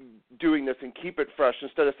keep doing this and keep it fresh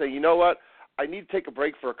instead of saying, you know what, I need to take a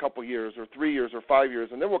break for a couple years or 3 years or 5 years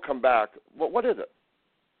and then we'll come back? What is it?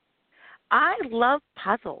 I love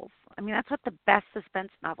puzzles. I mean, that's what the best suspense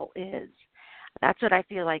novel is. That's what I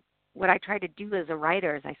feel like what I try to do as a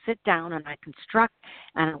writer is I sit down and I construct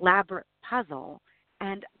an elaborate puzzle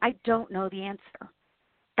and I don't know the answer.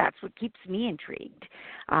 That's what keeps me intrigued.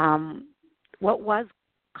 What was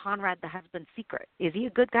Conrad the husband's secret? Is he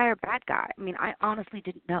a good guy or bad guy? I mean, I honestly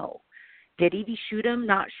didn't know. Did Evie shoot him,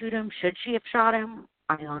 not shoot him? Should she have shot him?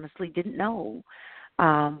 I honestly didn't know.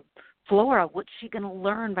 Flora, what's she going to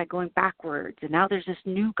learn by going backwards? And now there's this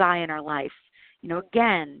new guy in her life.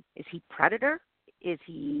 Again, is he predator? Is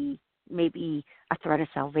he maybe a threat of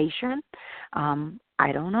salvation?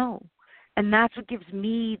 I don't know. And that's what gives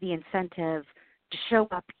me the incentive to show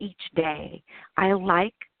up each day. I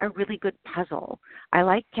like a really good puzzle. I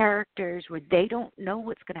like characters where they don't know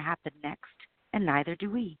what's going to happen next, and neither do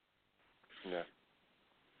we. Yeah.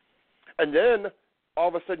 And then all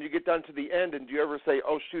of a sudden you get down to the end, and do you ever say,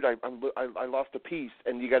 "Oh shoot, I lost a piece,"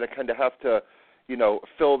 and you got to kind of have to,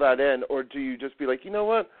 fill that in, or do you just be like, you know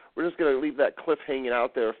what, we're just going to leave that cliff hanging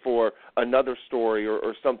out there for another story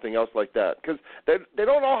or something else like that? Because they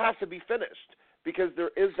don't all have to be finished, because there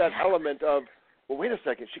is that element of, well, wait a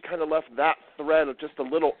second, she kind of left that thread just a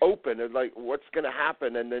little open, and like, what's going to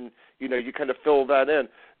happen? And then, you kind of fill that in.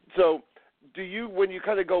 So do you, when you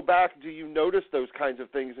kind of go back, do you notice those kinds of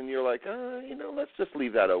things, and you're like, let's just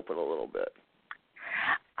leave that open a little bit?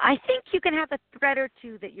 I think you can have a thread or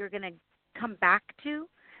two that you're going to come back to.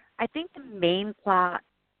 I think the main plot,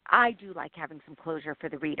 I do like having some closure for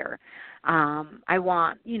the reader. I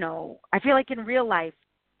want, I feel like in real life,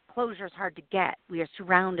 closure is hard to get. We are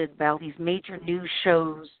surrounded by all these major news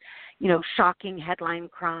shows, shocking headline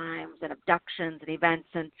crimes and abductions and events,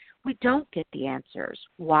 and we don't get the answers.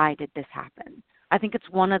 Why did this happen? I think it's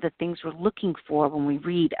one of the things we're looking for when we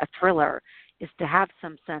read a thriller, is to have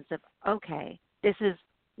some sense of, okay, this is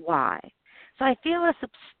why. So I feel a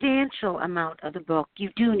substantial amount of the book, you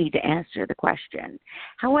do need to answer the question.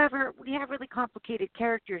 However, we have really complicated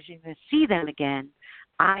characters. You're going to see them again.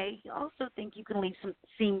 I also think you can leave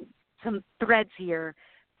some threads here.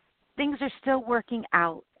 Things are still working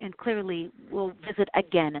out, and clearly we'll visit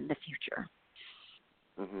again in the future.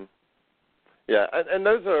 Mm-hmm. Yeah, and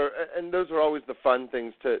those are always the fun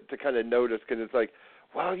things to kind of notice, because it's like,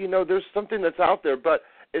 wow, there's something that's out there, but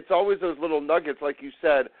it's always those little nuggets, like you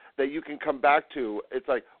said, that you can come back to. It's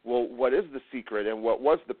like, well, what is the secret, and what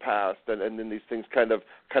was the past, and then these things kind of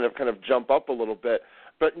jump up a little bit.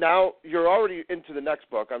 But now you're already into the next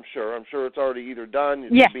book, I'm sure. I'm sure it's already either done,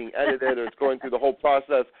 it's being edited, or it's going through the whole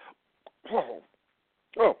process.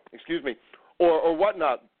 Oh, excuse me, or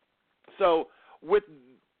whatnot. So with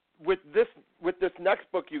this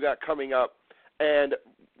next book you got coming up, and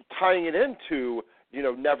tying it into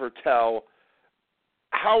Never Tell,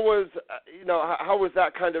 how was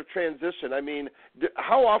that kind of transition? I mean,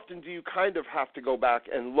 how often do you kind of have to go back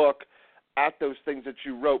and look at those things that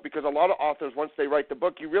you wrote? Because a lot of authors, once they write the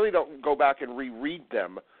book, you really don't go back and reread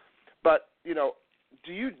them. But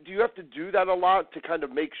do you have to do that a lot to kind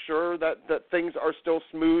of make sure that things are still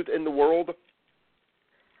smooth in the world?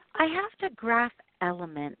 I have to grasp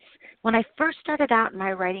elements. When I first started out in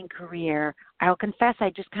my writing career, I'll confess I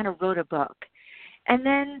just kind of wrote a book. And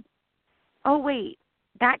then, oh, wait,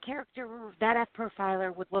 that character, that F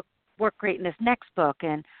profiler would work great in this next book.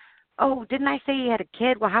 And, oh, didn't I say he had a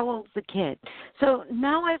kid? Well, how old's the kid? So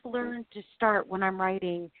now I've learned to start, when I'm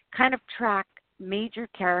writing, kind of track major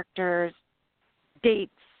characters,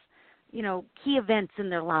 dates, key events in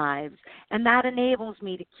their lives. And that enables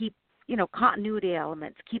me to keep, continuity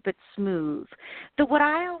elements, keep it smooth. What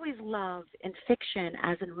I always love in fiction,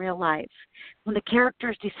 as in real life, when the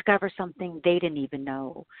characters discover something they didn't even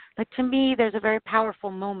know. Like, to me, there's a very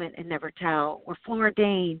powerful moment in Never Tell where Flora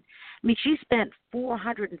Dane, she spent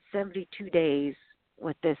 472 days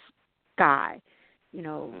with this guy.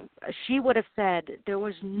 She would have said there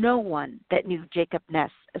was no one that knew Jacob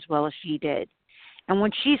Ness as well as she did. And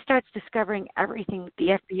when she starts discovering everything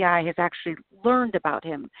the FBI has actually learned about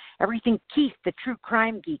him, everything Keith, the true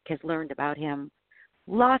crime geek, has learned about him,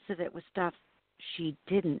 lots of it was stuff she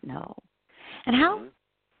didn't know. And how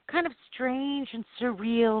kind of strange and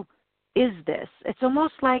surreal is this? It's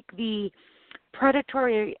almost like the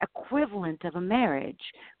predatory equivalent of a marriage.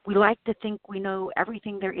 We like to think we know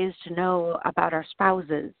everything there is to know about our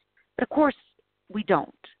spouses, but of course we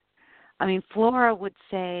don't. I mean, Flora would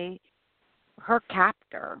say her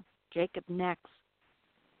captor, Jacob Ness,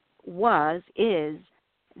 is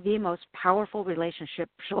the most powerful relationship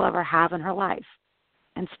she'll ever have in her life.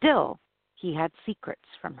 And still, he had secrets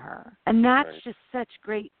from her. And that's just such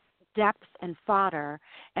great depth and fodder.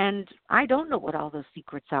 And I don't know what all those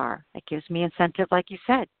secrets are. That gives me incentive, like you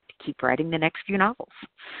said, to keep writing the next few novels.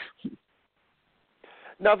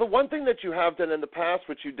 Now, the one thing that you have done in the past,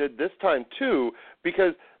 which you did this time too,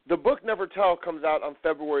 because the book Never Tell comes out on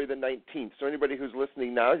February the 19th. So anybody who's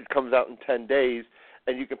listening now, it comes out in 10 days,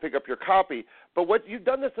 and you can pick up your copy. But what you've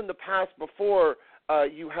done this in the past before,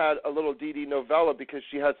 you had a little Dee Dee novella because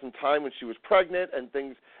she had some time when she was pregnant and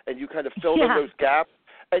things, and you kind of filled in those gaps.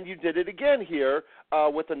 And you did it again here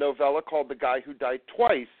with a novella called The Guy Who Died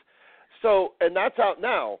Twice. So, and that's out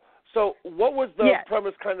now. So what was the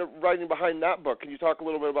premise kind of writing behind that book? Can you talk a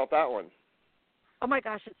little bit about that one? Oh, my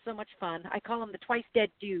gosh, it's so much fun. I call him the twice dead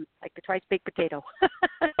dude, like the twice baked potato.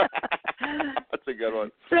 That's a good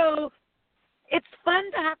one. So it's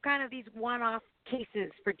fun to have kind of these one-off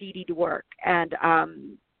cases for Dee Dee to work. And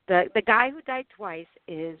the Guy Who Died Twice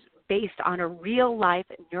is based on a real-life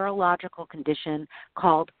neurological condition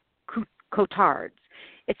called Cotard's.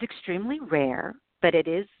 It's extremely rare. but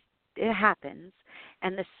it happens,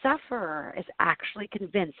 and the sufferer is actually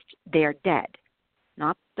convinced they're dead.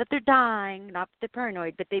 Not that they're dying, not that they're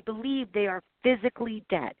paranoid, but they believe they are physically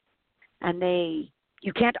dead. And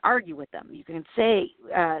you can't argue with them. You can say,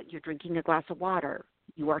 you're drinking a glass of water,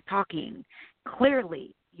 you are talking,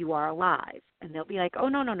 clearly you are alive. And they'll be like, oh,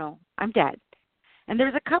 no, I'm dead. And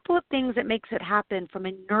there's a couple of things that makes it happen from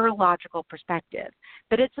a neurological perspective,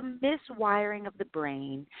 but it's a miswiring of the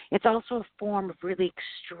brain. It's also a form of really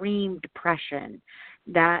extreme depression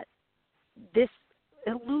that this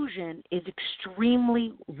illusion is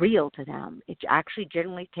extremely real to them. It actually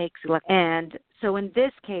generally takes, and so in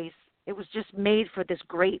this case, it was just made for this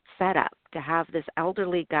great setup to have this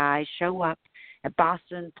elderly guy show up at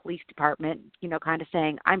Boston Police Department, kind of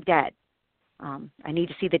saying, I'm dead. I need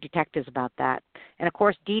to see the detectives about that. And of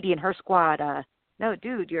course, Dee Dee and her squad, no,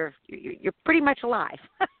 dude, you're pretty much alive.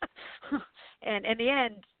 And in the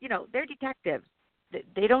end, they're detectives.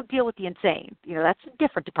 They don't deal with the insane. That's a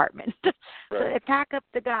different department. Right. So they pack up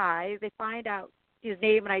the guy. They find out his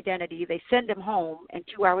name and identity. They send him home, and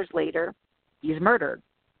 2 hours later, he's murdered.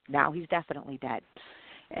 Now he's definitely dead.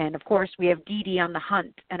 And of course, we have Dee Dee on the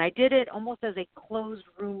hunt. And I did it almost as a closed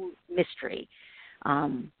room mystery.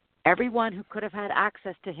 Everyone who could have had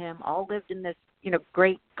access to him all lived in this,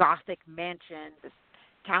 great Gothic mansion, this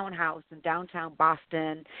townhouse in downtown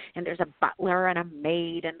Boston. And there's a butler and a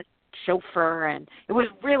maid and a chauffeur. And it was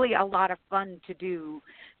really a lot of fun to do.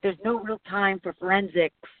 There's no real time for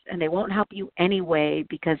forensics, and they won't help you anyway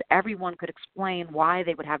because everyone could explain why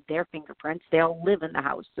they would have their fingerprints. They all live in the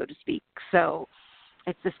house, so to speak. So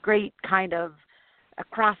it's this great kind of a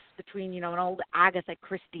cross between, an old Agatha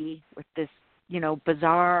Christie with this,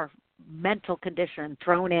 bizarre mental condition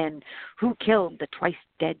thrown in. Who killed the twice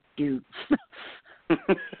dead dude?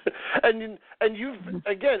 and you've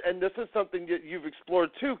again, and this is something that you've explored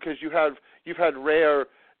too, because you've had rare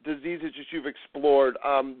diseases that you've explored.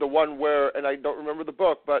 The one where, and I don't remember the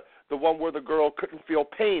book, but the one where the girl couldn't feel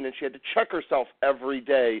pain and she had to check herself every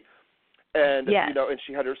day. And yes. And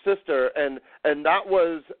she had her sister, and that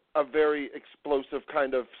was a very explosive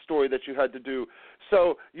kind of story that you had to do.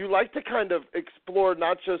 So you like to kind of explore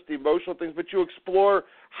not just the emotional things, but you explore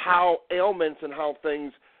how ailments and how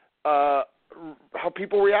things, how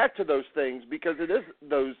people react to those things, because it is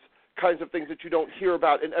those kinds of things that you don't hear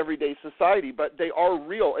about in everyday society, but they are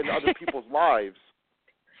real in other people's lives.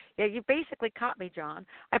 Yeah, you basically caught me, John.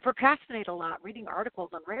 I procrastinate a lot reading articles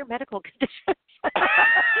on rare medical conditions.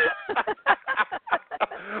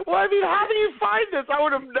 Well, I mean, how do you find this? I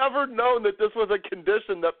would have never known that this was a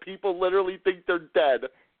condition that people literally think they're dead.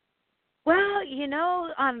 Well,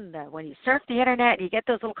 when you surf the internet, you get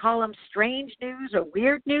those little columns, strange news or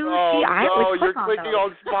weird news. Oh, I you're clicking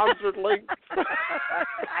on sponsored links.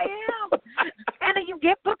 I am. And you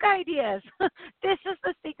get book ideas. This is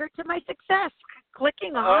the secret to my success.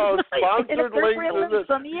 Clicking on sponsored links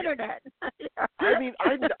on the internet.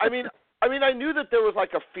 I knew that there was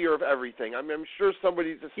like a fear of everything. I mean, I'm sure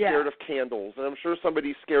somebody's scared of candles, and I'm sure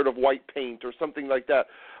somebody's scared of white paint or something like that.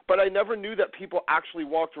 But I never knew that people actually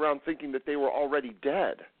walked around thinking that they were already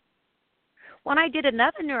dead. When I did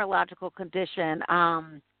another neurological condition,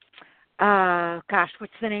 what's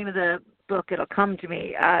the name of the book? It'll come to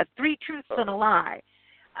me. 3 Truths and a Lie.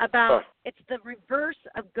 It's the reverse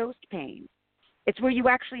of ghost pain. It's where you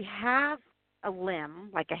actually have a limb,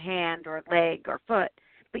 like a hand or a leg or foot,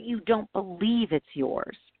 but you don't believe it's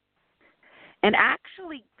yours. And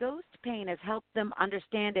actually, ghost pain has helped them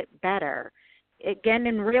understand it better. Again,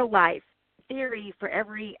 in real life theory, for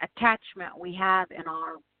every attachment we have in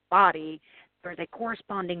our body, there's a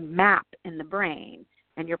corresponding map in the brain.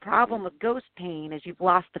 And your problem with ghost pain is you've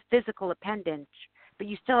lost the physical appendage, but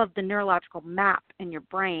you still have the neurological map in your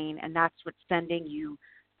brain, and that's what's sending you,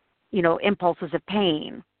 impulses of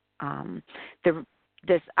pain.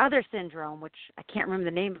 This other syndrome, which I can't remember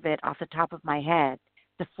the name of it off the top of my head,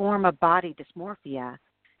 the form of body dysmorphia,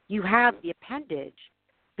 you have the appendage,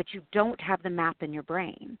 but you don't have the map in your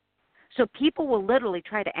brain. So people will literally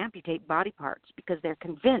try to amputate body parts because they're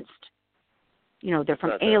convinced, they're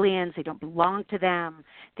from aliens, they don't belong to them.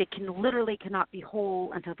 They cannot be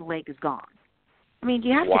whole until the leg is gone. I mean,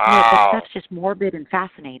 you have to admit that stuff's just morbid and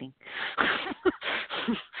fascinating.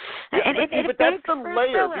 But that's the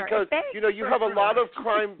layer, because you have a lot of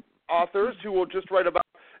crime authors who will just write about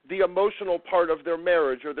the emotional part of their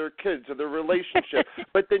marriage or their kids or their relationship,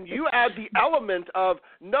 but then you add the element of,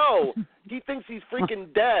 no, he thinks he's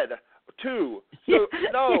freaking dead too. So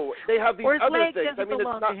no, they have these other things. I mean, it's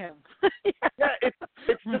not. To him.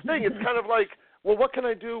 It's the thing. It's kind of like, well, what can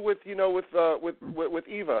I do with with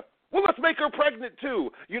Eva? well, let's make her pregnant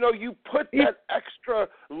too. You put that extra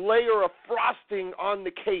layer of frosting on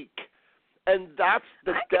the cake, and that's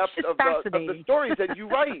the depth of the stories that you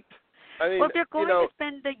write. I mean, well, if you're going to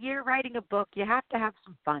spend a year writing a book, you have to have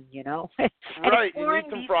some fun, and right, exploring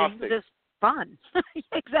you need some these frosting. things is fun.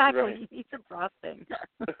 Exactly, right. You need some frosting.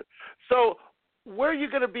 So, where are you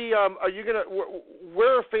going to be?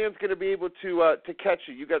 Where are fans going to be able to catch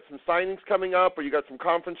you? You got some signings coming up, or you got some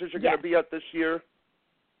conferences you're going to be at this year?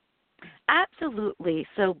 Absolutely.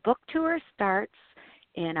 So, book tour starts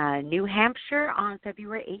in New Hampshire on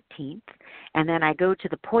February 18th, and then I go to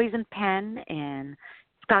the Poison Pen in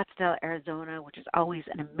Scottsdale, Arizona, which is always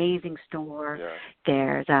an amazing store. Yeah.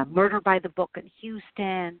 There's Murder by the Book in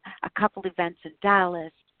Houston, a couple events in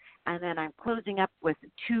Dallas, and then I'm closing up with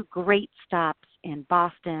 2 great stops in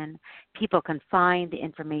Boston. People can find the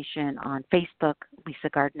information on Facebook, Lisa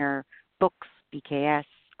Gardner Books, BKS,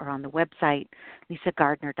 or on the website,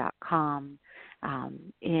 lisagardner.com.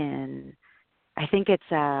 I think it's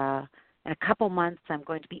in a couple months, I'm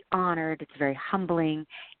going to be honored. It's very humbling.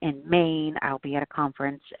 In Maine, I'll be at a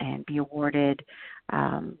conference and be awarded,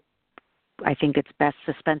 I think it's Best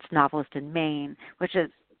Suspense Novelist in Maine, which is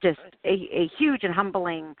just a huge and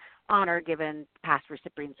humbling honor, given past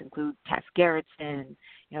recipients include Tess Gerritsen,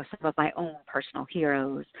 some of my own personal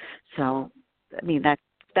heroes. So, I mean,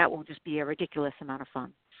 that will just be a ridiculous amount of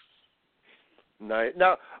fun. Nice.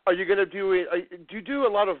 Now, are you going to do do you do a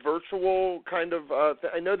lot of virtual kind of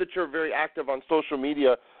I know that you're very active on social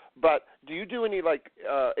media, but do you do any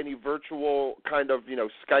any virtual kind of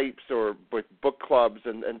Skypes or book clubs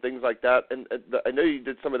and things like that? And I know you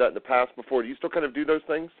did some of that in the past before. Do you still kind of do those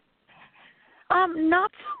things? Not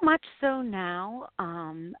so much so now.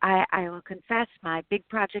 I will confess my big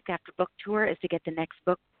project after book tour is to get the next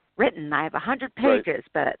book written. I have 100 pages,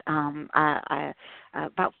 right. But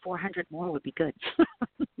about 400 more would be good.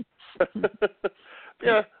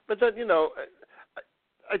 Yeah, but then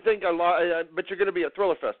I think a lot. But you're going to be at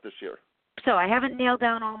Thriller Fest this year. So I haven't nailed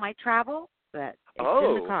down all my travel, but it's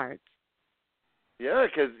in the cards. Yeah,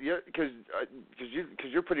 because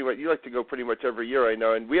you're pretty much, you like to go pretty much every year, I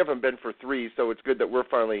know, and we haven't been for 3, so it's good that we're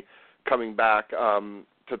finally coming back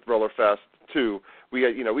to Thriller Fest too. We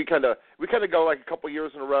kind of go like a couple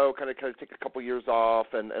years in a row, kind of take a couple years off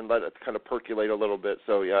and let it kind of percolate a little bit.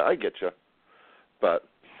 So yeah, I get you. But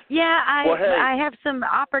yeah, hey. I have some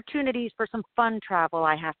opportunities for some fun travel.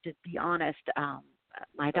 I have to be honest.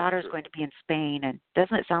 My daughter's going to be in Spain, and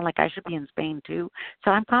doesn't it sound like I should be in Spain too?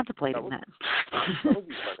 So I'm contemplating that. That would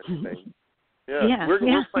be fun in Spain. Yeah. We're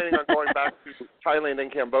planning on going back to Thailand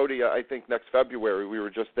and Cambodia, I think, next February. We were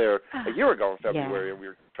just there a year ago in February, and we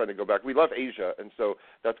were trying to go back. We love Asia, and so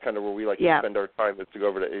that's kind of where we like to spend our time, is to go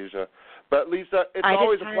over to Asia. But, Lisa, it's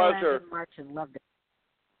always a pleasure. I did Thailand in March and loved it.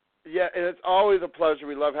 Yeah, and it's always a pleasure.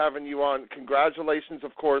 We love having you on. Congratulations,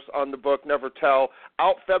 of course, on the book, Never Tell,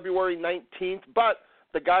 out February 19th. But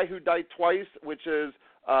The Guy Who Died Twice, which is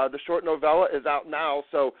the short novella, is out now,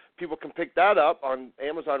 so people can pick that up on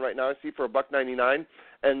Amazon right now, I see, for $1.99,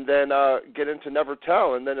 and then get into Never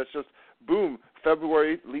Tell, and then it's just, boom,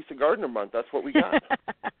 February, Lisa Gardner month. That's what we got.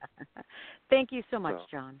 Thank you so much,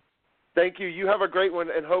 John. Thank you. You have a great one,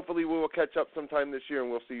 and hopefully we will catch up sometime this year,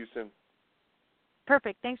 and we'll see you soon.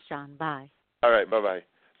 Perfect. Thanks, John. Bye. All right, bye-bye.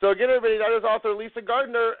 So again, everybody, that is author Lisa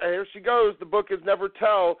Gardner, and here she goes. The book is Never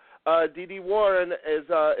Tell. Dee Warren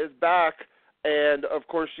is back, and of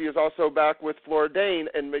course she is also back with Flora Dane,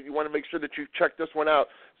 and you want to make sure that you check this one out.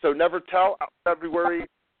 So Never Tell, out February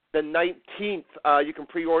the 19th. You can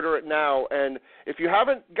pre-order it now, and if you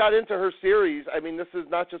haven't got into her series, I mean, this is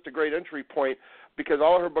not just a great entry point, because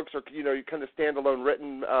all of her books are kind of standalone,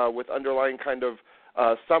 written with underlying kind of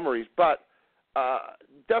summaries, but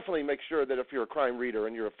definitely make sure that if you're a crime reader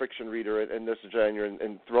and you're a fiction reader and this is and you're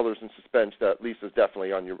in thrillers and suspense, that Lisa's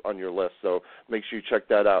definitely on your list. So make sure you check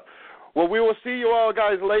that out. Well, we will see you all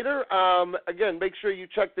guys later. Again, make sure you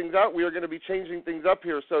check things out. We are going to be changing things up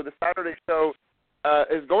here. So the Saturday show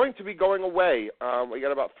is going to be going away. We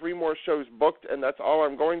got about 3 more shows booked, and that's all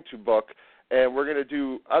I'm going to book. And we're going to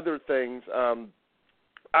do other things.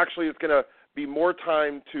 Actually, it's going to be more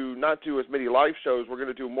time to not do as many live shows. We're going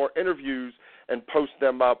to do more interviews and post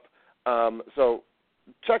them up. So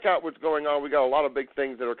check out what's going on. We got a lot of big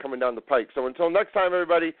things that are coming down the pike. So until next time,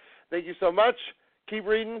 everybody, thank you so much. Keep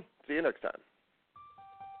reading. See you next time.